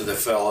to the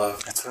fella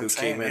who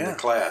came into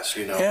class,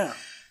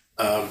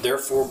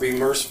 therefore be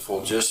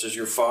merciful, just as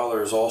your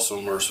Father is also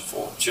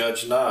merciful.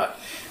 Judge not,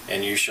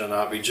 and you shall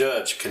not be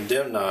judged.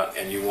 Condemn not,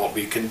 and you won't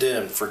be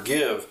condemned.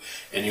 Forgive,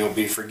 and you'll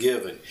be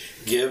forgiven.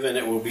 Give, and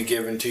it will be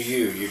given to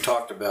you. You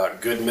talked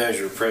about good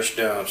measure, pressed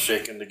down,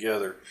 shaken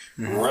together,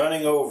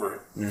 running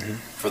over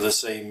for the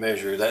same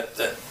measure.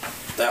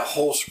 That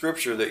whole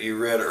scripture that you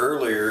read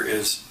earlier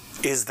is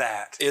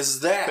that.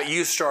 But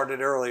you started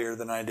earlier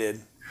than I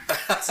did.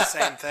 It's the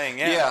same thing.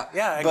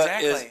 Yeah,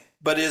 exactly.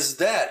 But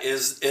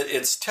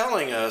it's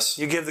telling us.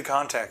 You give the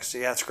context.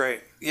 Yeah, it's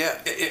great. Yeah,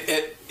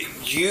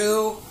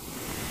 you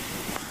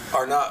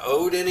are not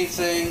owed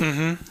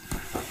anything,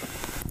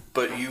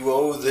 but you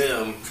owe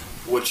them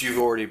what you've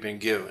already been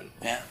given.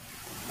 Yeah.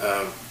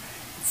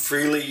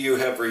 Freely you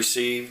have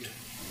received,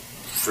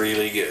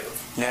 freely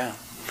give. Yeah.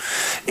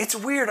 It's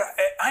weird.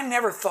 I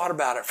never thought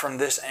about it from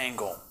this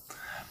angle.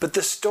 But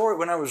the story,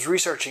 when I was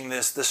researching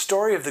this, the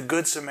story of the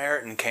Good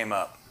Samaritan came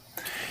up.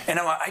 And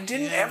I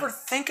didn't ever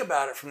think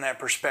about it from that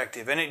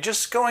perspective. And it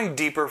just going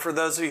deeper, for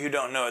those of you who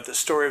don't know it, the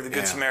story of the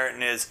Good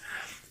Samaritan is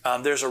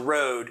there's a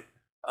road.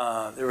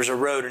 There was a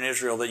road in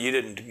Israel that you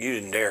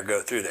didn't dare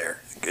go through there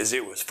because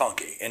it was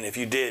funky. And if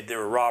you did, there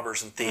were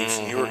robbers and thieves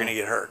and you were going to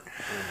get hurt.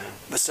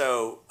 Mm-hmm.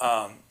 So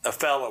a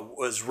fella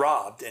was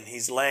robbed and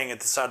he's laying at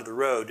the side of the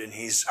road and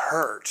he's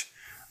hurt,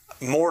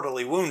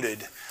 mortally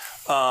wounded.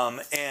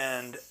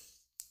 And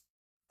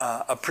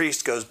a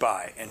priest goes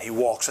by and he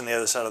walks on the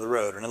other side of the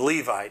road, and a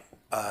Levite,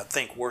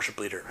 think worship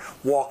leader,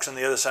 walks on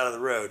the other side of the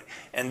road,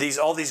 and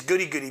all these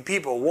goody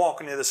people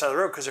walk on the other side of the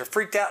road because they're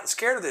freaked out and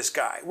scared of this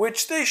guy,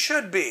 which they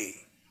should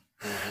be.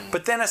 Mm-hmm.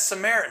 But then a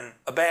Samaritan,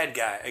 a bad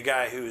guy, a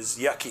guy who's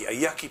yucky, a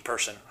yucky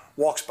person,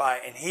 walks by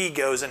and he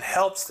goes and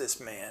helps this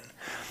man,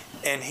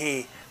 and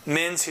he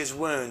mends his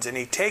wounds, and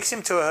he takes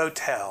him to a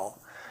hotel.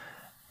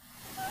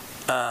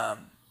 Todd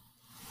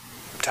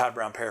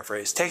Brown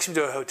paraphrase, takes him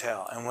to a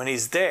hotel, and when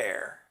he's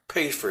there,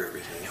 pays for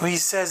everything. He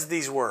says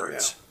these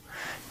words,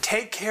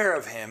 take care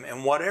of him,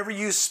 and whatever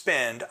you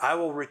spend, I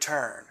will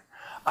return.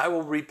 I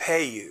will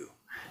repay you.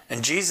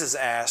 And Jesus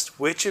asked,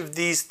 which of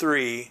these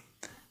three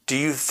do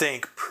you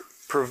think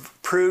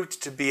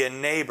proved to be a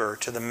neighbor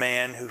to the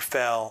man who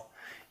fell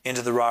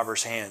into the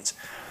robber's hands?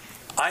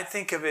 I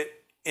think of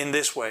it in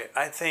this way.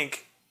 I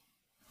think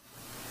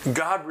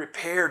God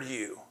repaired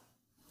you.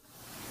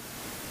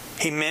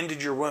 He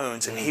mended your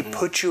wounds, and He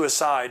put you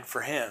aside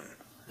for Him.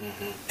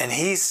 Mm-hmm. And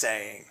He's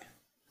saying,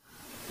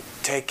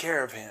 take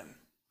care of him.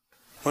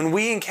 When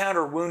we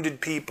encounter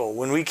wounded people,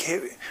 when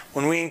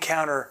we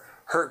encounter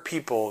hurt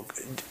people,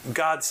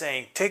 God's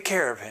saying, take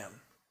care of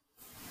him.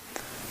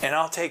 And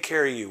I'll take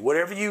care of you.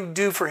 Whatever you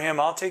do for him,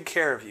 I'll take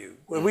care of you.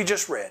 Well, we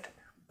just read.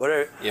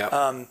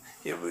 Whatever,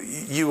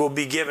 you will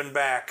be given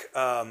back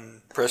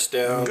pressed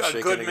down,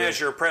 a good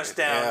measure, pressed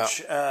down,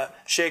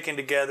 shaken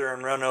together,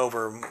 and run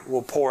over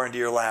will pour into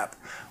your lap.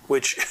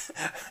 Which,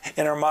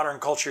 in our modern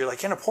culture, you're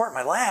like, you're gonna pour it in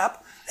my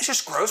lap? It's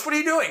just gross. What are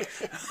you doing?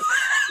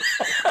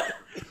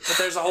 But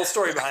there's a whole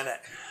story behind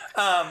that.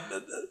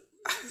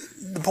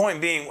 The point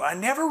being, I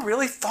never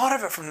really thought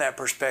of it from that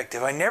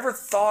perspective. I never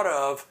thought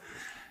of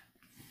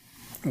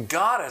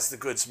God as the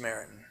Good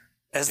Samaritan,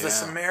 as the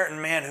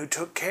Samaritan man who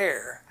took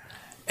care.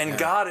 And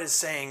God is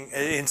saying,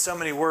 in so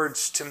many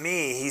words to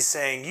me, He's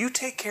saying, you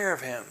take care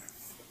of him.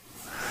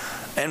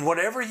 And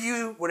whatever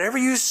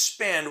you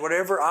spend,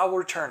 I'll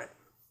return it.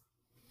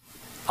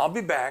 I'll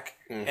be back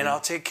and I'll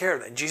take care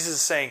of that. Jesus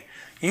is saying,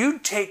 you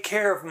take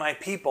care of my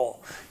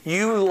people.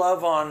 You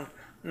love on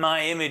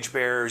my image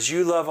bearers.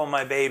 You love on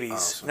my babies.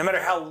 Awesome. No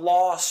matter how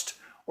lost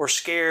or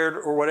scared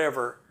or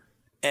whatever.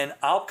 And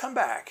I'll come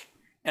back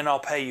and I'll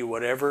pay you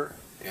whatever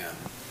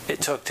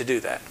it took to do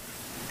that.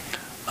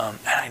 And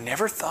I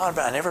never thought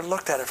about it. I never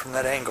looked at it from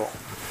that angle.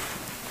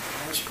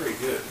 That's pretty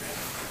good, man.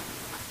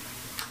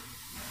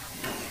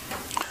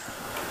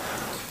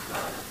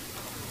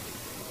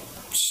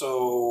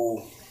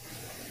 So,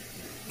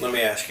 let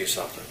me ask you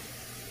something.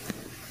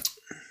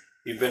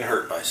 You've been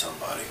hurt by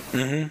somebody.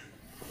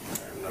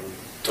 Mm-hmm. And I'm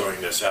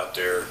throwing this out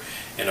there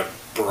in a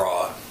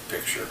broad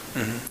picture.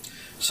 Mm-hmm.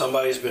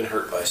 Somebody's been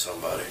hurt by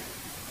somebody.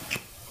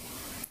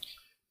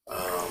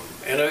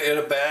 In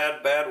a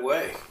bad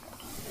way.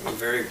 In a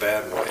very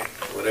bad way.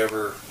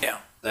 Whatever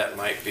that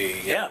might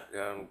be.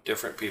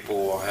 Different people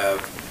will have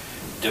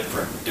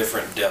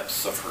different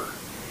depths of hurt.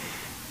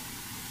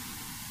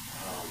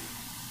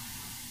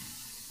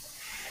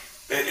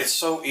 It's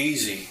so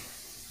easy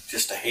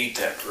just to hate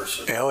that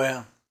person. Oh,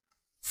 yeah.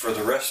 For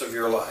the rest of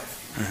your life.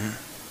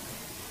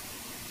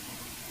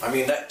 I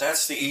mean,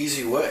 that's the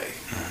easy way.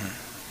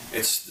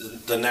 It's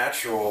the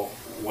natural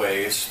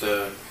way. It's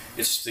the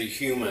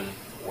human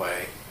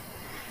way.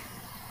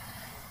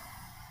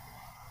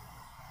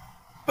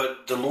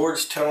 But the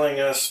Lord's telling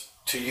us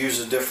to use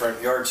a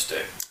different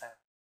yardstick.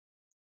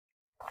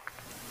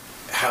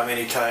 How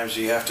many times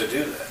do you have to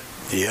do that?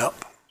 Yep.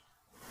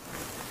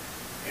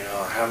 You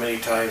know, how many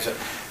times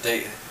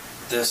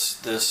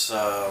this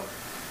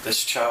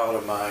child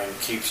of mine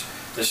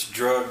this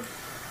drug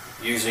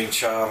using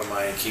child of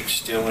mine keeps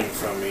stealing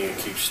from me and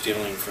keeps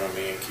stealing from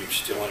me and keeps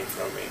stealing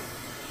from me.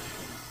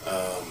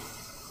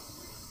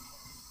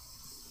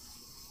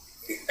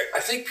 I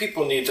think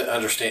people need to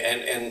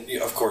understand, and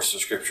of course the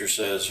scripture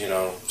says,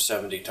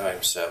 70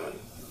 times 7.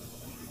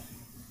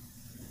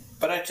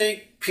 But I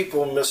think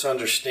people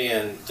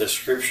misunderstand the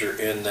scripture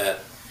in that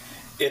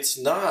it's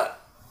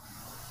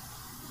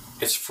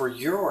for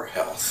your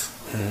health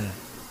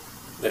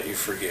that you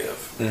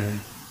forgive.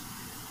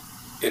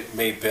 It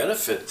may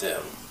benefit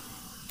them,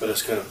 but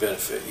it's going to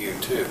benefit you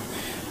too.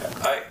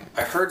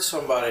 I heard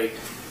somebody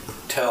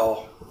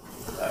tell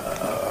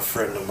a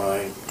friend of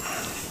mine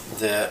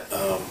that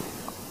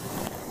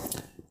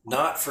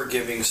not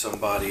forgiving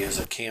somebody is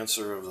a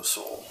cancer of the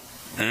soul.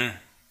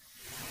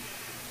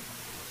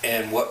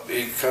 And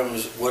a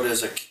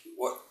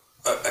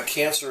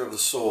cancer of the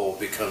soul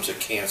becomes a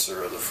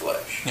cancer of the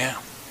flesh. Yeah.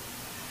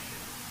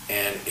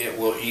 And it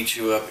will eat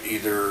you up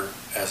either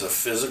as a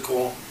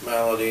physical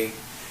malady,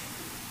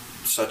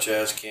 such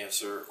as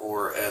cancer,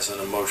 or as an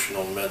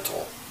emotional,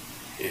 mental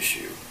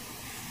issue,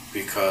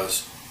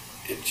 because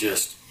it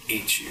just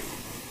eats you.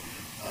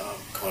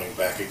 Going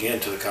back again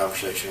to the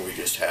conversation we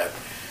just had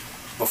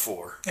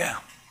before. Yeah.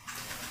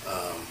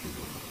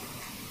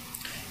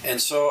 And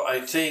so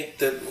I think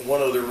that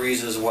one of the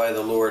reasons why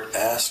the Lord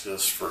asks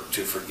us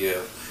to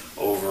forgive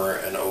over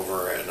and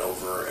over and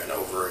over and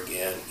over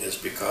again is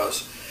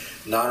because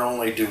not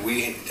only do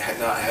we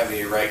not have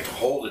any right to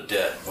hold a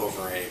debt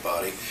over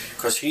anybody,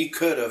 because he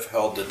could have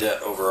held the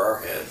debt over our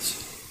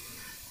heads,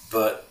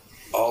 but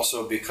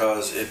also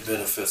because it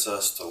benefits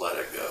us to let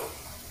it go.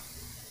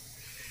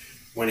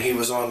 When he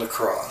was on the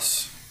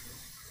cross,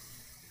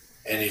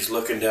 and he's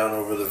looking down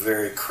over the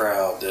very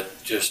crowd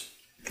that just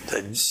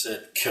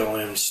said, kill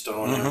him,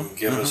 stone him,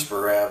 give us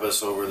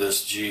Barabbas over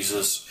this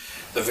Jesus,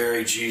 the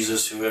very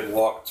Jesus who had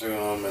walked through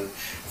them and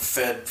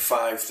fed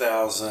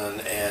 5,000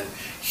 and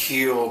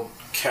healed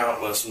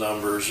countless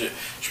numbers.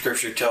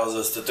 Scripture tells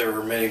us that there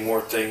were many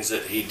more things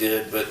that he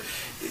did, but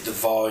the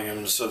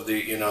volumes of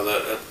the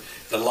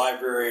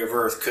library of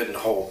earth couldn't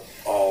hold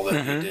all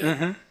that he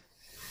did.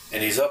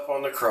 And he's up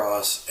on the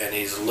cross and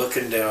he's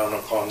looking down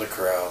upon the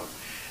crowd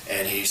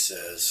and he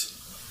says,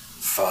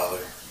 Father,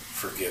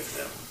 forgive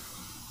them,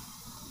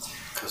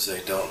 because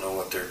they don't know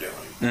what they're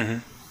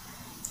doing.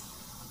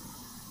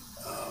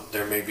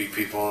 There may be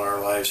people in our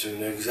lives who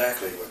knew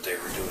exactly what they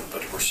were doing,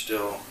 but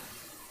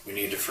we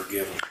need to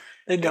forgive them.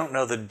 They don't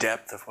know the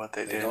depth of what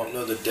they did. They don't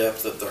know the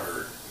depth of the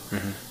hurt.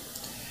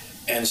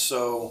 And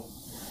so,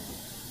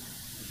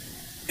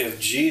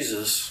 if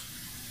Jesus,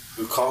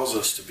 who calls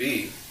us to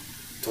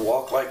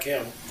walk like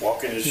him,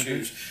 walk in his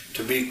shoes,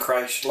 to be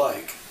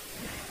Christ-like,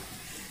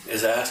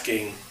 is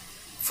asking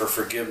for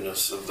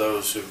forgiveness of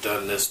those who've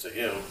done this to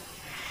him,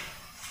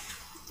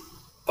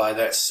 by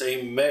that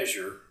same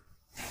measure,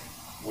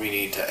 we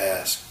need to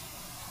ask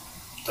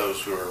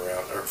those who are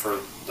around, or for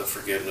the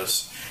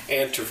forgiveness,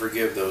 and to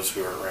forgive those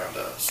who are around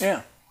us.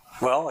 Yeah.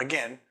 Well,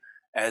 again,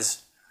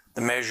 as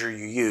the measure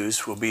you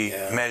use will be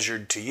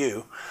measured to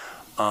you.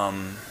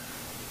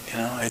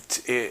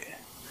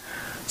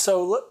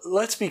 So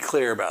let's be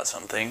clear about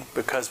something,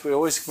 because we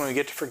always, when we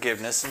get to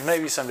forgiveness, and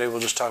maybe someday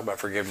we'll just talk about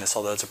forgiveness,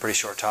 although it's a pretty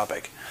short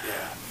topic.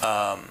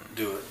 Yeah.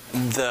 Do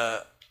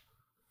it.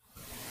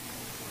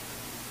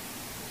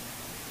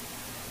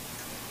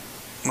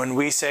 When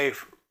we say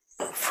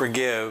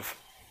forgive,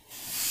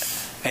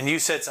 and you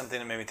said something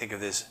that made me think of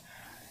this,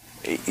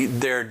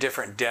 there are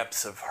different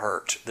depths of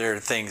hurt. There are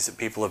things that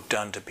people have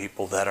done to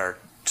people that are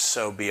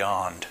so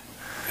beyond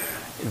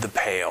the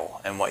pale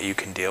and what you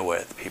can deal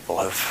with. People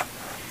have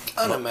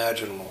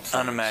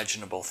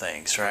unimaginable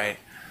things, right?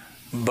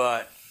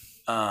 But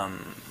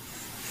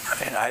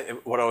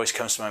what always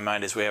comes to my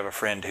mind is we have a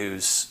friend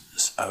whose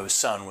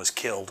son was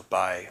killed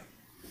by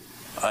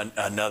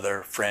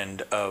another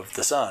friend of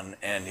the son,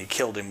 and he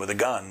killed him with a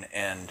gun,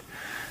 and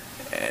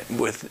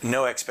with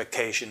no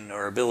expectation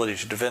or ability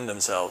to defend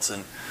themselves.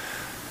 And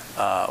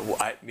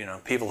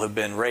people have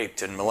been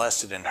raped and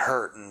molested and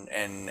hurt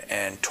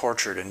and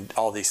tortured and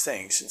all these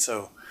things. And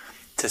so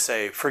to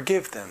say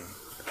forgive them,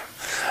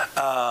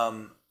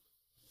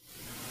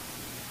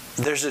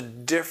 there's a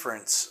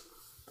difference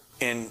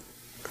in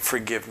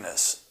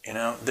forgiveness.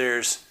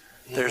 There's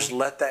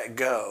let that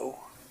go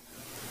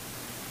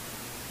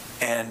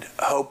and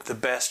hope the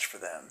best for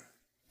them.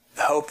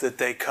 Hope that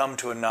they come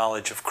to a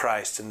knowledge of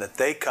Christ and that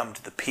they come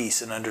to the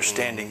peace and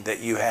understanding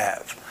that you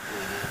have.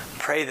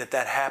 Pray that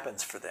that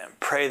happens for them.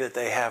 Pray that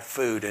they have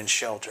food and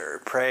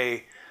shelter.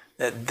 Pray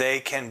that they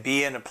can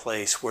be in a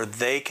place where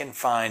they can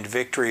find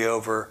victory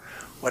over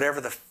whatever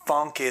the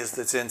funk is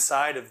that's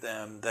inside of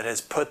them that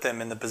has put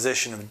them in the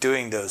position of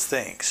doing those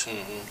things.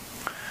 Mm-hmm.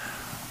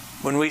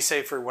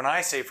 When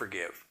I say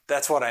forgive,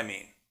 that's what I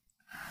mean.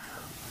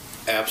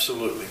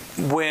 Absolutely.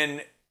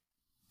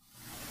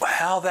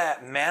 How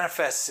that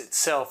manifests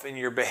itself in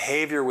your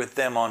behavior with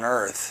them on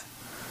earth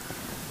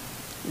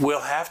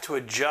will have to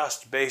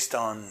adjust based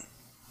on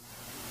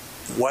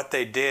what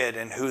they did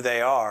and who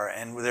they are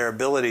and their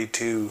ability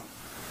to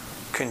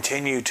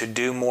continue to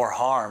do more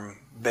harm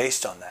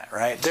based on that,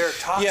 right? There are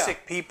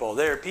toxic people.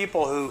 There are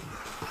people who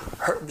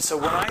hurt. So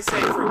when I say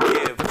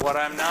forgive, what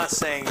I'm not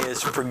saying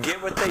is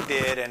forget what they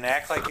did and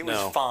act like it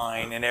was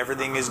fine and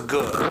everything is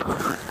good.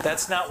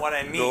 That's not what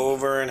I mean. Go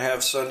over and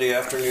have Sunday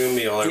afternoon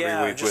meal every week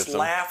with them. Just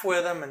laugh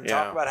with them and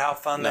talk about how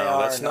fun they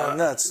are. That's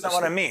not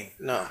what I mean.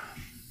 No.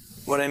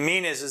 What I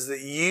mean is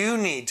that you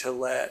need to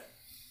let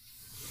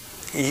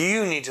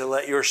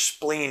your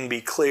spleen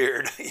be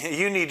cleared.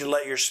 You need to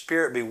let your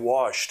spirit be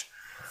washed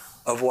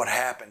of what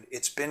happened.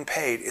 It's been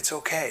paid. It's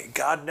okay.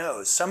 God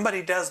knows.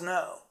 Somebody does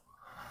know.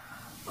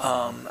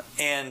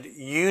 And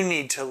you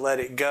need to let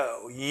it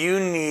go. You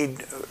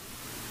need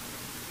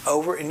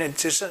and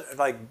it's just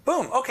like,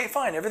 boom, okay,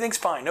 fine. Everything's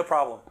fine. No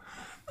problem.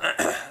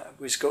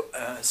 We just go,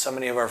 so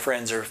many of our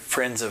friends are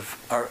fans of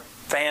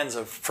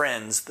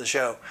Friends, the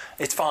show.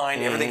 It's fine.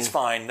 Mm-hmm. Everything's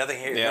fine. Nothing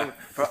here. Yeah.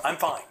 I'm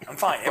fine.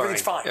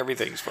 Everything's fine.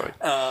 Everything's fine.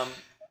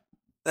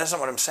 That's not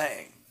what I'm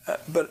saying.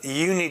 But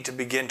you need to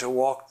begin to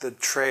walk the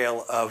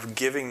trail of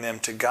giving them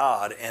to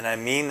God. And I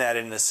mean that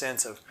in the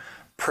sense of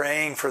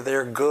praying for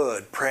their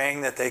good,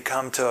 praying that they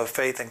come to a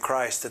faith in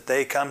Christ, that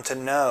they come to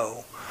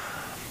know,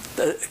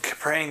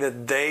 praying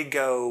that they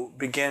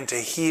begin to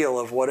heal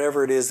of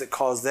whatever it is that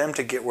caused them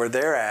to get where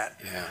they're at.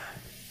 Yeah.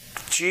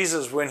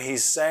 Jesus, when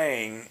he's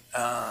saying,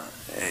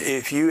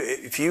 if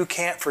you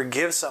can't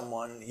forgive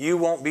someone, you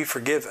won't be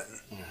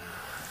forgiven,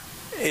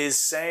 is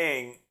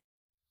saying,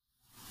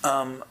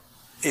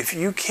 if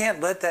you can't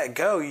let that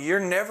go, you're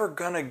never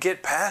going to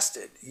get past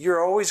it.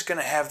 You're always going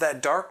to have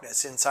that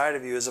darkness inside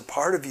of you as a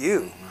part of you.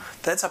 Mm-hmm.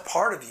 That's a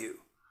part of you.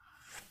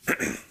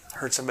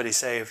 Heard somebody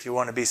say, if you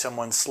want to be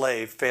someone's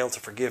slave, fail to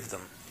forgive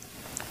them.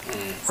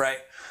 Right?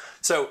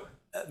 So,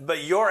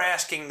 but you're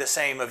asking the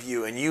same of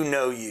you, and you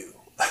know you.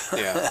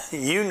 Yeah.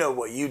 You know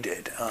what you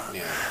did.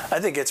 I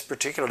think it's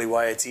particularly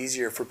why it's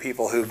easier for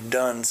people who've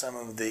done some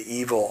of the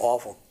evil,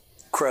 awful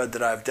crud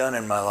that I've done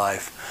in my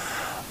life,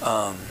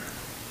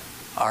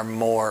 are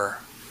more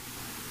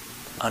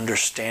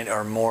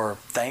more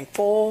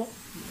thankful,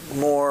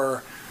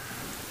 more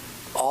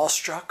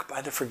awestruck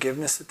by the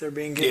forgiveness that they're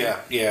being given.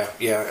 Yeah.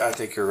 I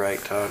think you're right,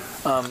 Todd.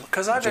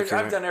 Because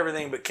I've done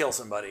everything but kill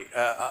somebody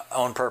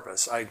on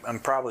purpose. I'm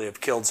probably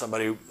have killed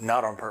somebody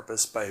not on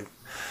purpose by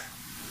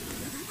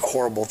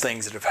horrible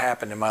things that have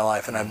happened in my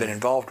life and I've been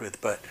involved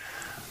with, but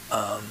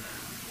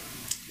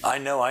I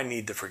know I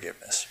need the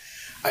forgiveness.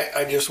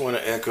 I just want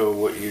to echo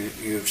what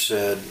you've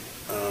said.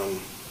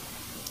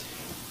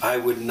 I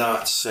would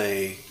not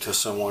say to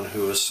someone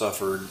who has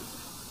suffered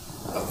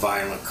a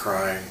violent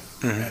crime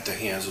at the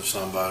hands of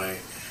somebody,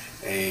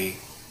 a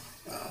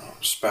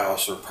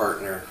spouse or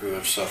partner who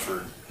have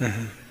suffered,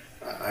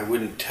 I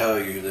wouldn't tell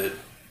you that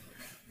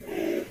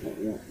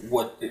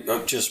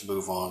just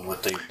move on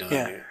what they've done.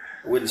 Yeah.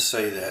 I wouldn't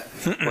say that.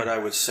 What I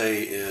would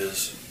say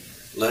is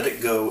let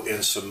it go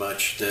in so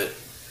much that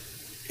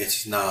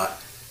it's not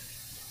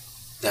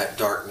that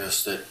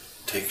darkness that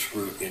takes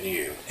root in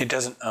you. It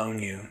doesn't own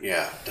you.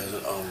 Yeah, it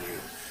doesn't own you.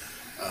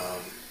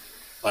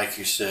 Like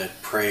you said,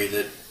 pray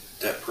that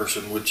that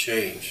person would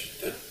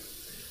change, that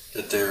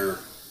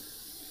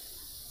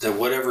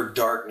whatever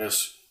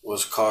darkness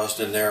was caused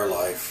in their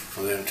life,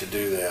 for them to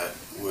do that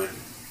would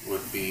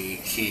be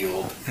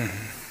healed.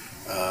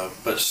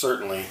 But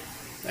certainly,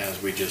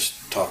 as we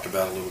just talked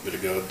about a little bit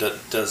ago, that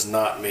does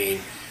not mean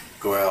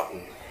go out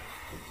and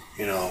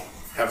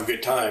have a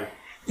good time.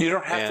 You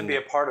don't have to be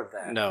a part of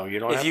that. No, you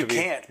don't have to be. If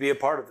you can't be a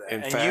part of that.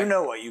 In and fact, you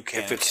know what you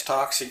can. If it's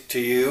toxic to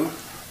you,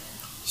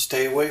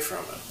 stay away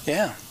from it.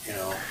 Yeah.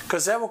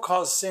 Because that will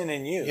cause sin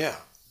in you. Yeah.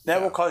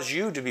 That will cause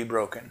you to be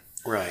broken.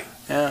 Right.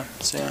 Yeah.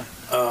 So,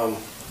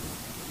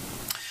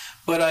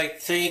 but I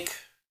think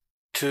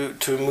to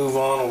move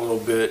on a little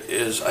bit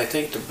is I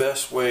think the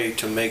best way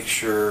to make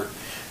sure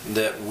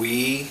that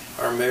we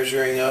are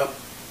measuring up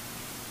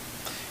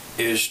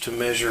is to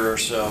measure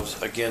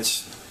ourselves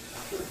against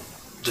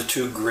the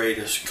two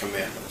greatest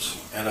commandments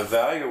and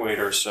evaluate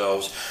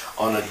ourselves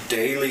on a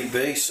daily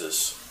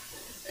basis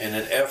in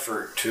an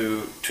effort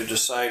to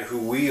decide who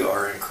we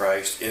are in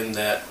Christ, in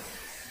that,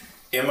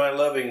 am I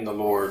loving the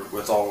Lord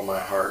with all of my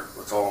heart,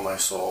 with all my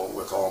soul,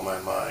 with all my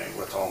mind,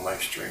 with all my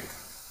strength?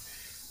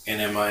 And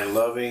am I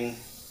loving,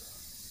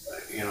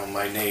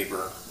 my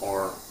neighbor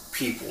or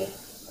people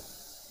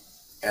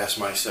as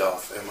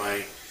myself? Am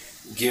I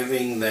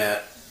giving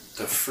the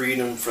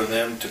freedom for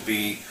them to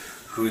be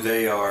who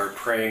they are,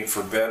 praying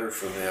for better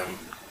for them,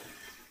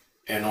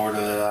 in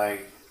order that I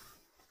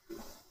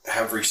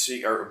have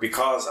received, or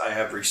because I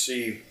have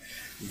received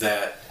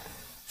that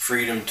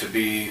freedom to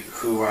be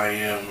who I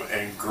am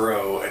and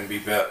grow and be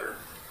better.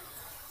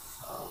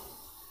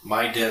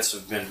 My debts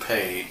have been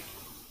paid,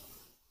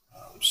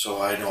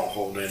 so I don't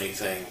hold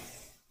anything.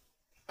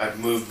 I've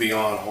moved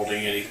beyond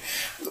holding any.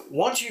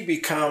 Once you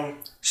become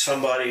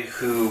somebody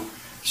who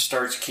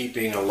starts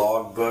keeping a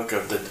logbook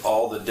of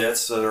all the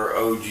debts that are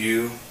owed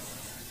you,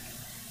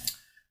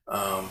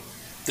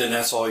 then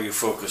that's all you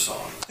focus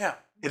on. Yeah,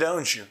 it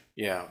owns you.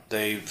 Yeah,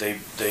 they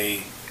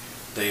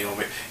owe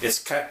me. It's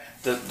kind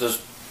of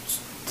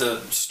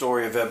the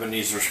story of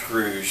Ebenezer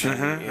Scrooge.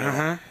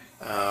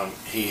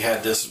 He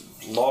had this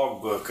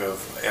logbook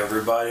of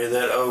everybody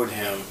that owed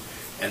him,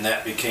 and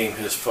that became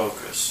his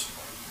focus.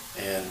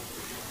 And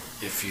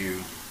if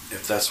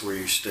that's where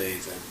you stay,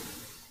 then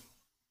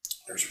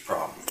there's a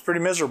problem. It's pretty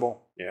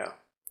miserable. Yeah,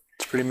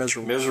 it's pretty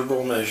miserable.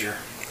 Miserable measure.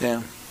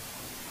 Yeah.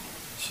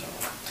 So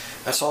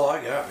that's all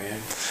I got,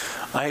 man.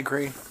 I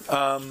agree.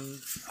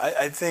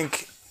 I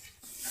think,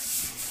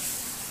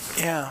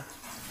 yeah.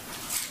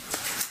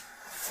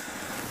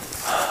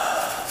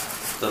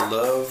 The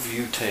love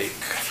you take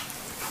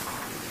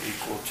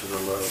equal to the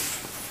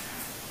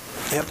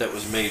love that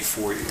was made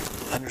for you.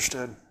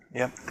 Understood.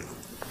 Yep.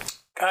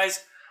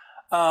 Guys,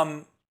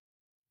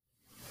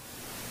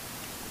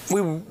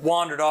 we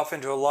wandered off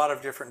into a lot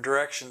of different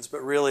directions,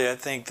 but really I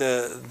think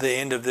the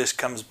end of this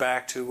comes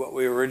back to what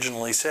we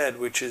originally said,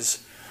 which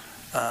is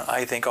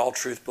I think all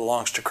truth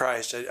belongs to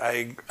Christ.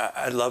 I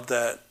love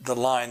the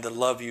line, the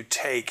love you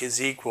take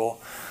is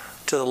equal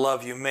to the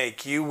love you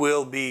make. You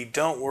will be,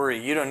 don't worry,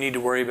 you don't need to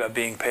worry about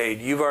being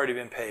paid. You've already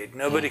been paid.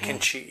 Nobody can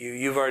cheat you.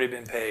 You've already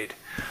been paid.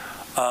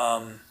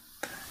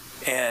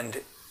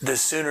 And the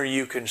sooner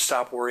you can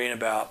stop worrying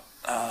about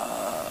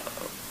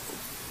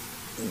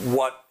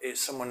what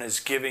someone is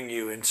giving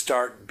you and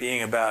start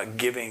being about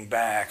giving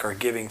back or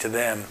giving to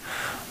them,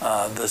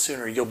 the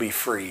sooner you'll be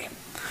free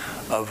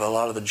of a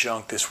lot of the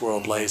junk this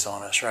world lays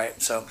on us,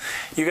 right? So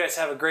you guys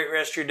have a great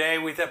rest of your day.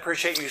 We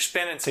appreciate you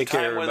spending some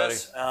time with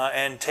us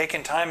and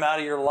taking time out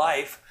of your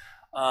life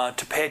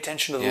to pay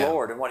attention to the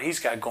Lord and what He's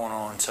got going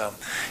on. So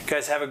you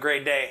guys have a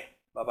great day.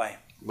 Bye-bye.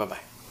 Bye-bye.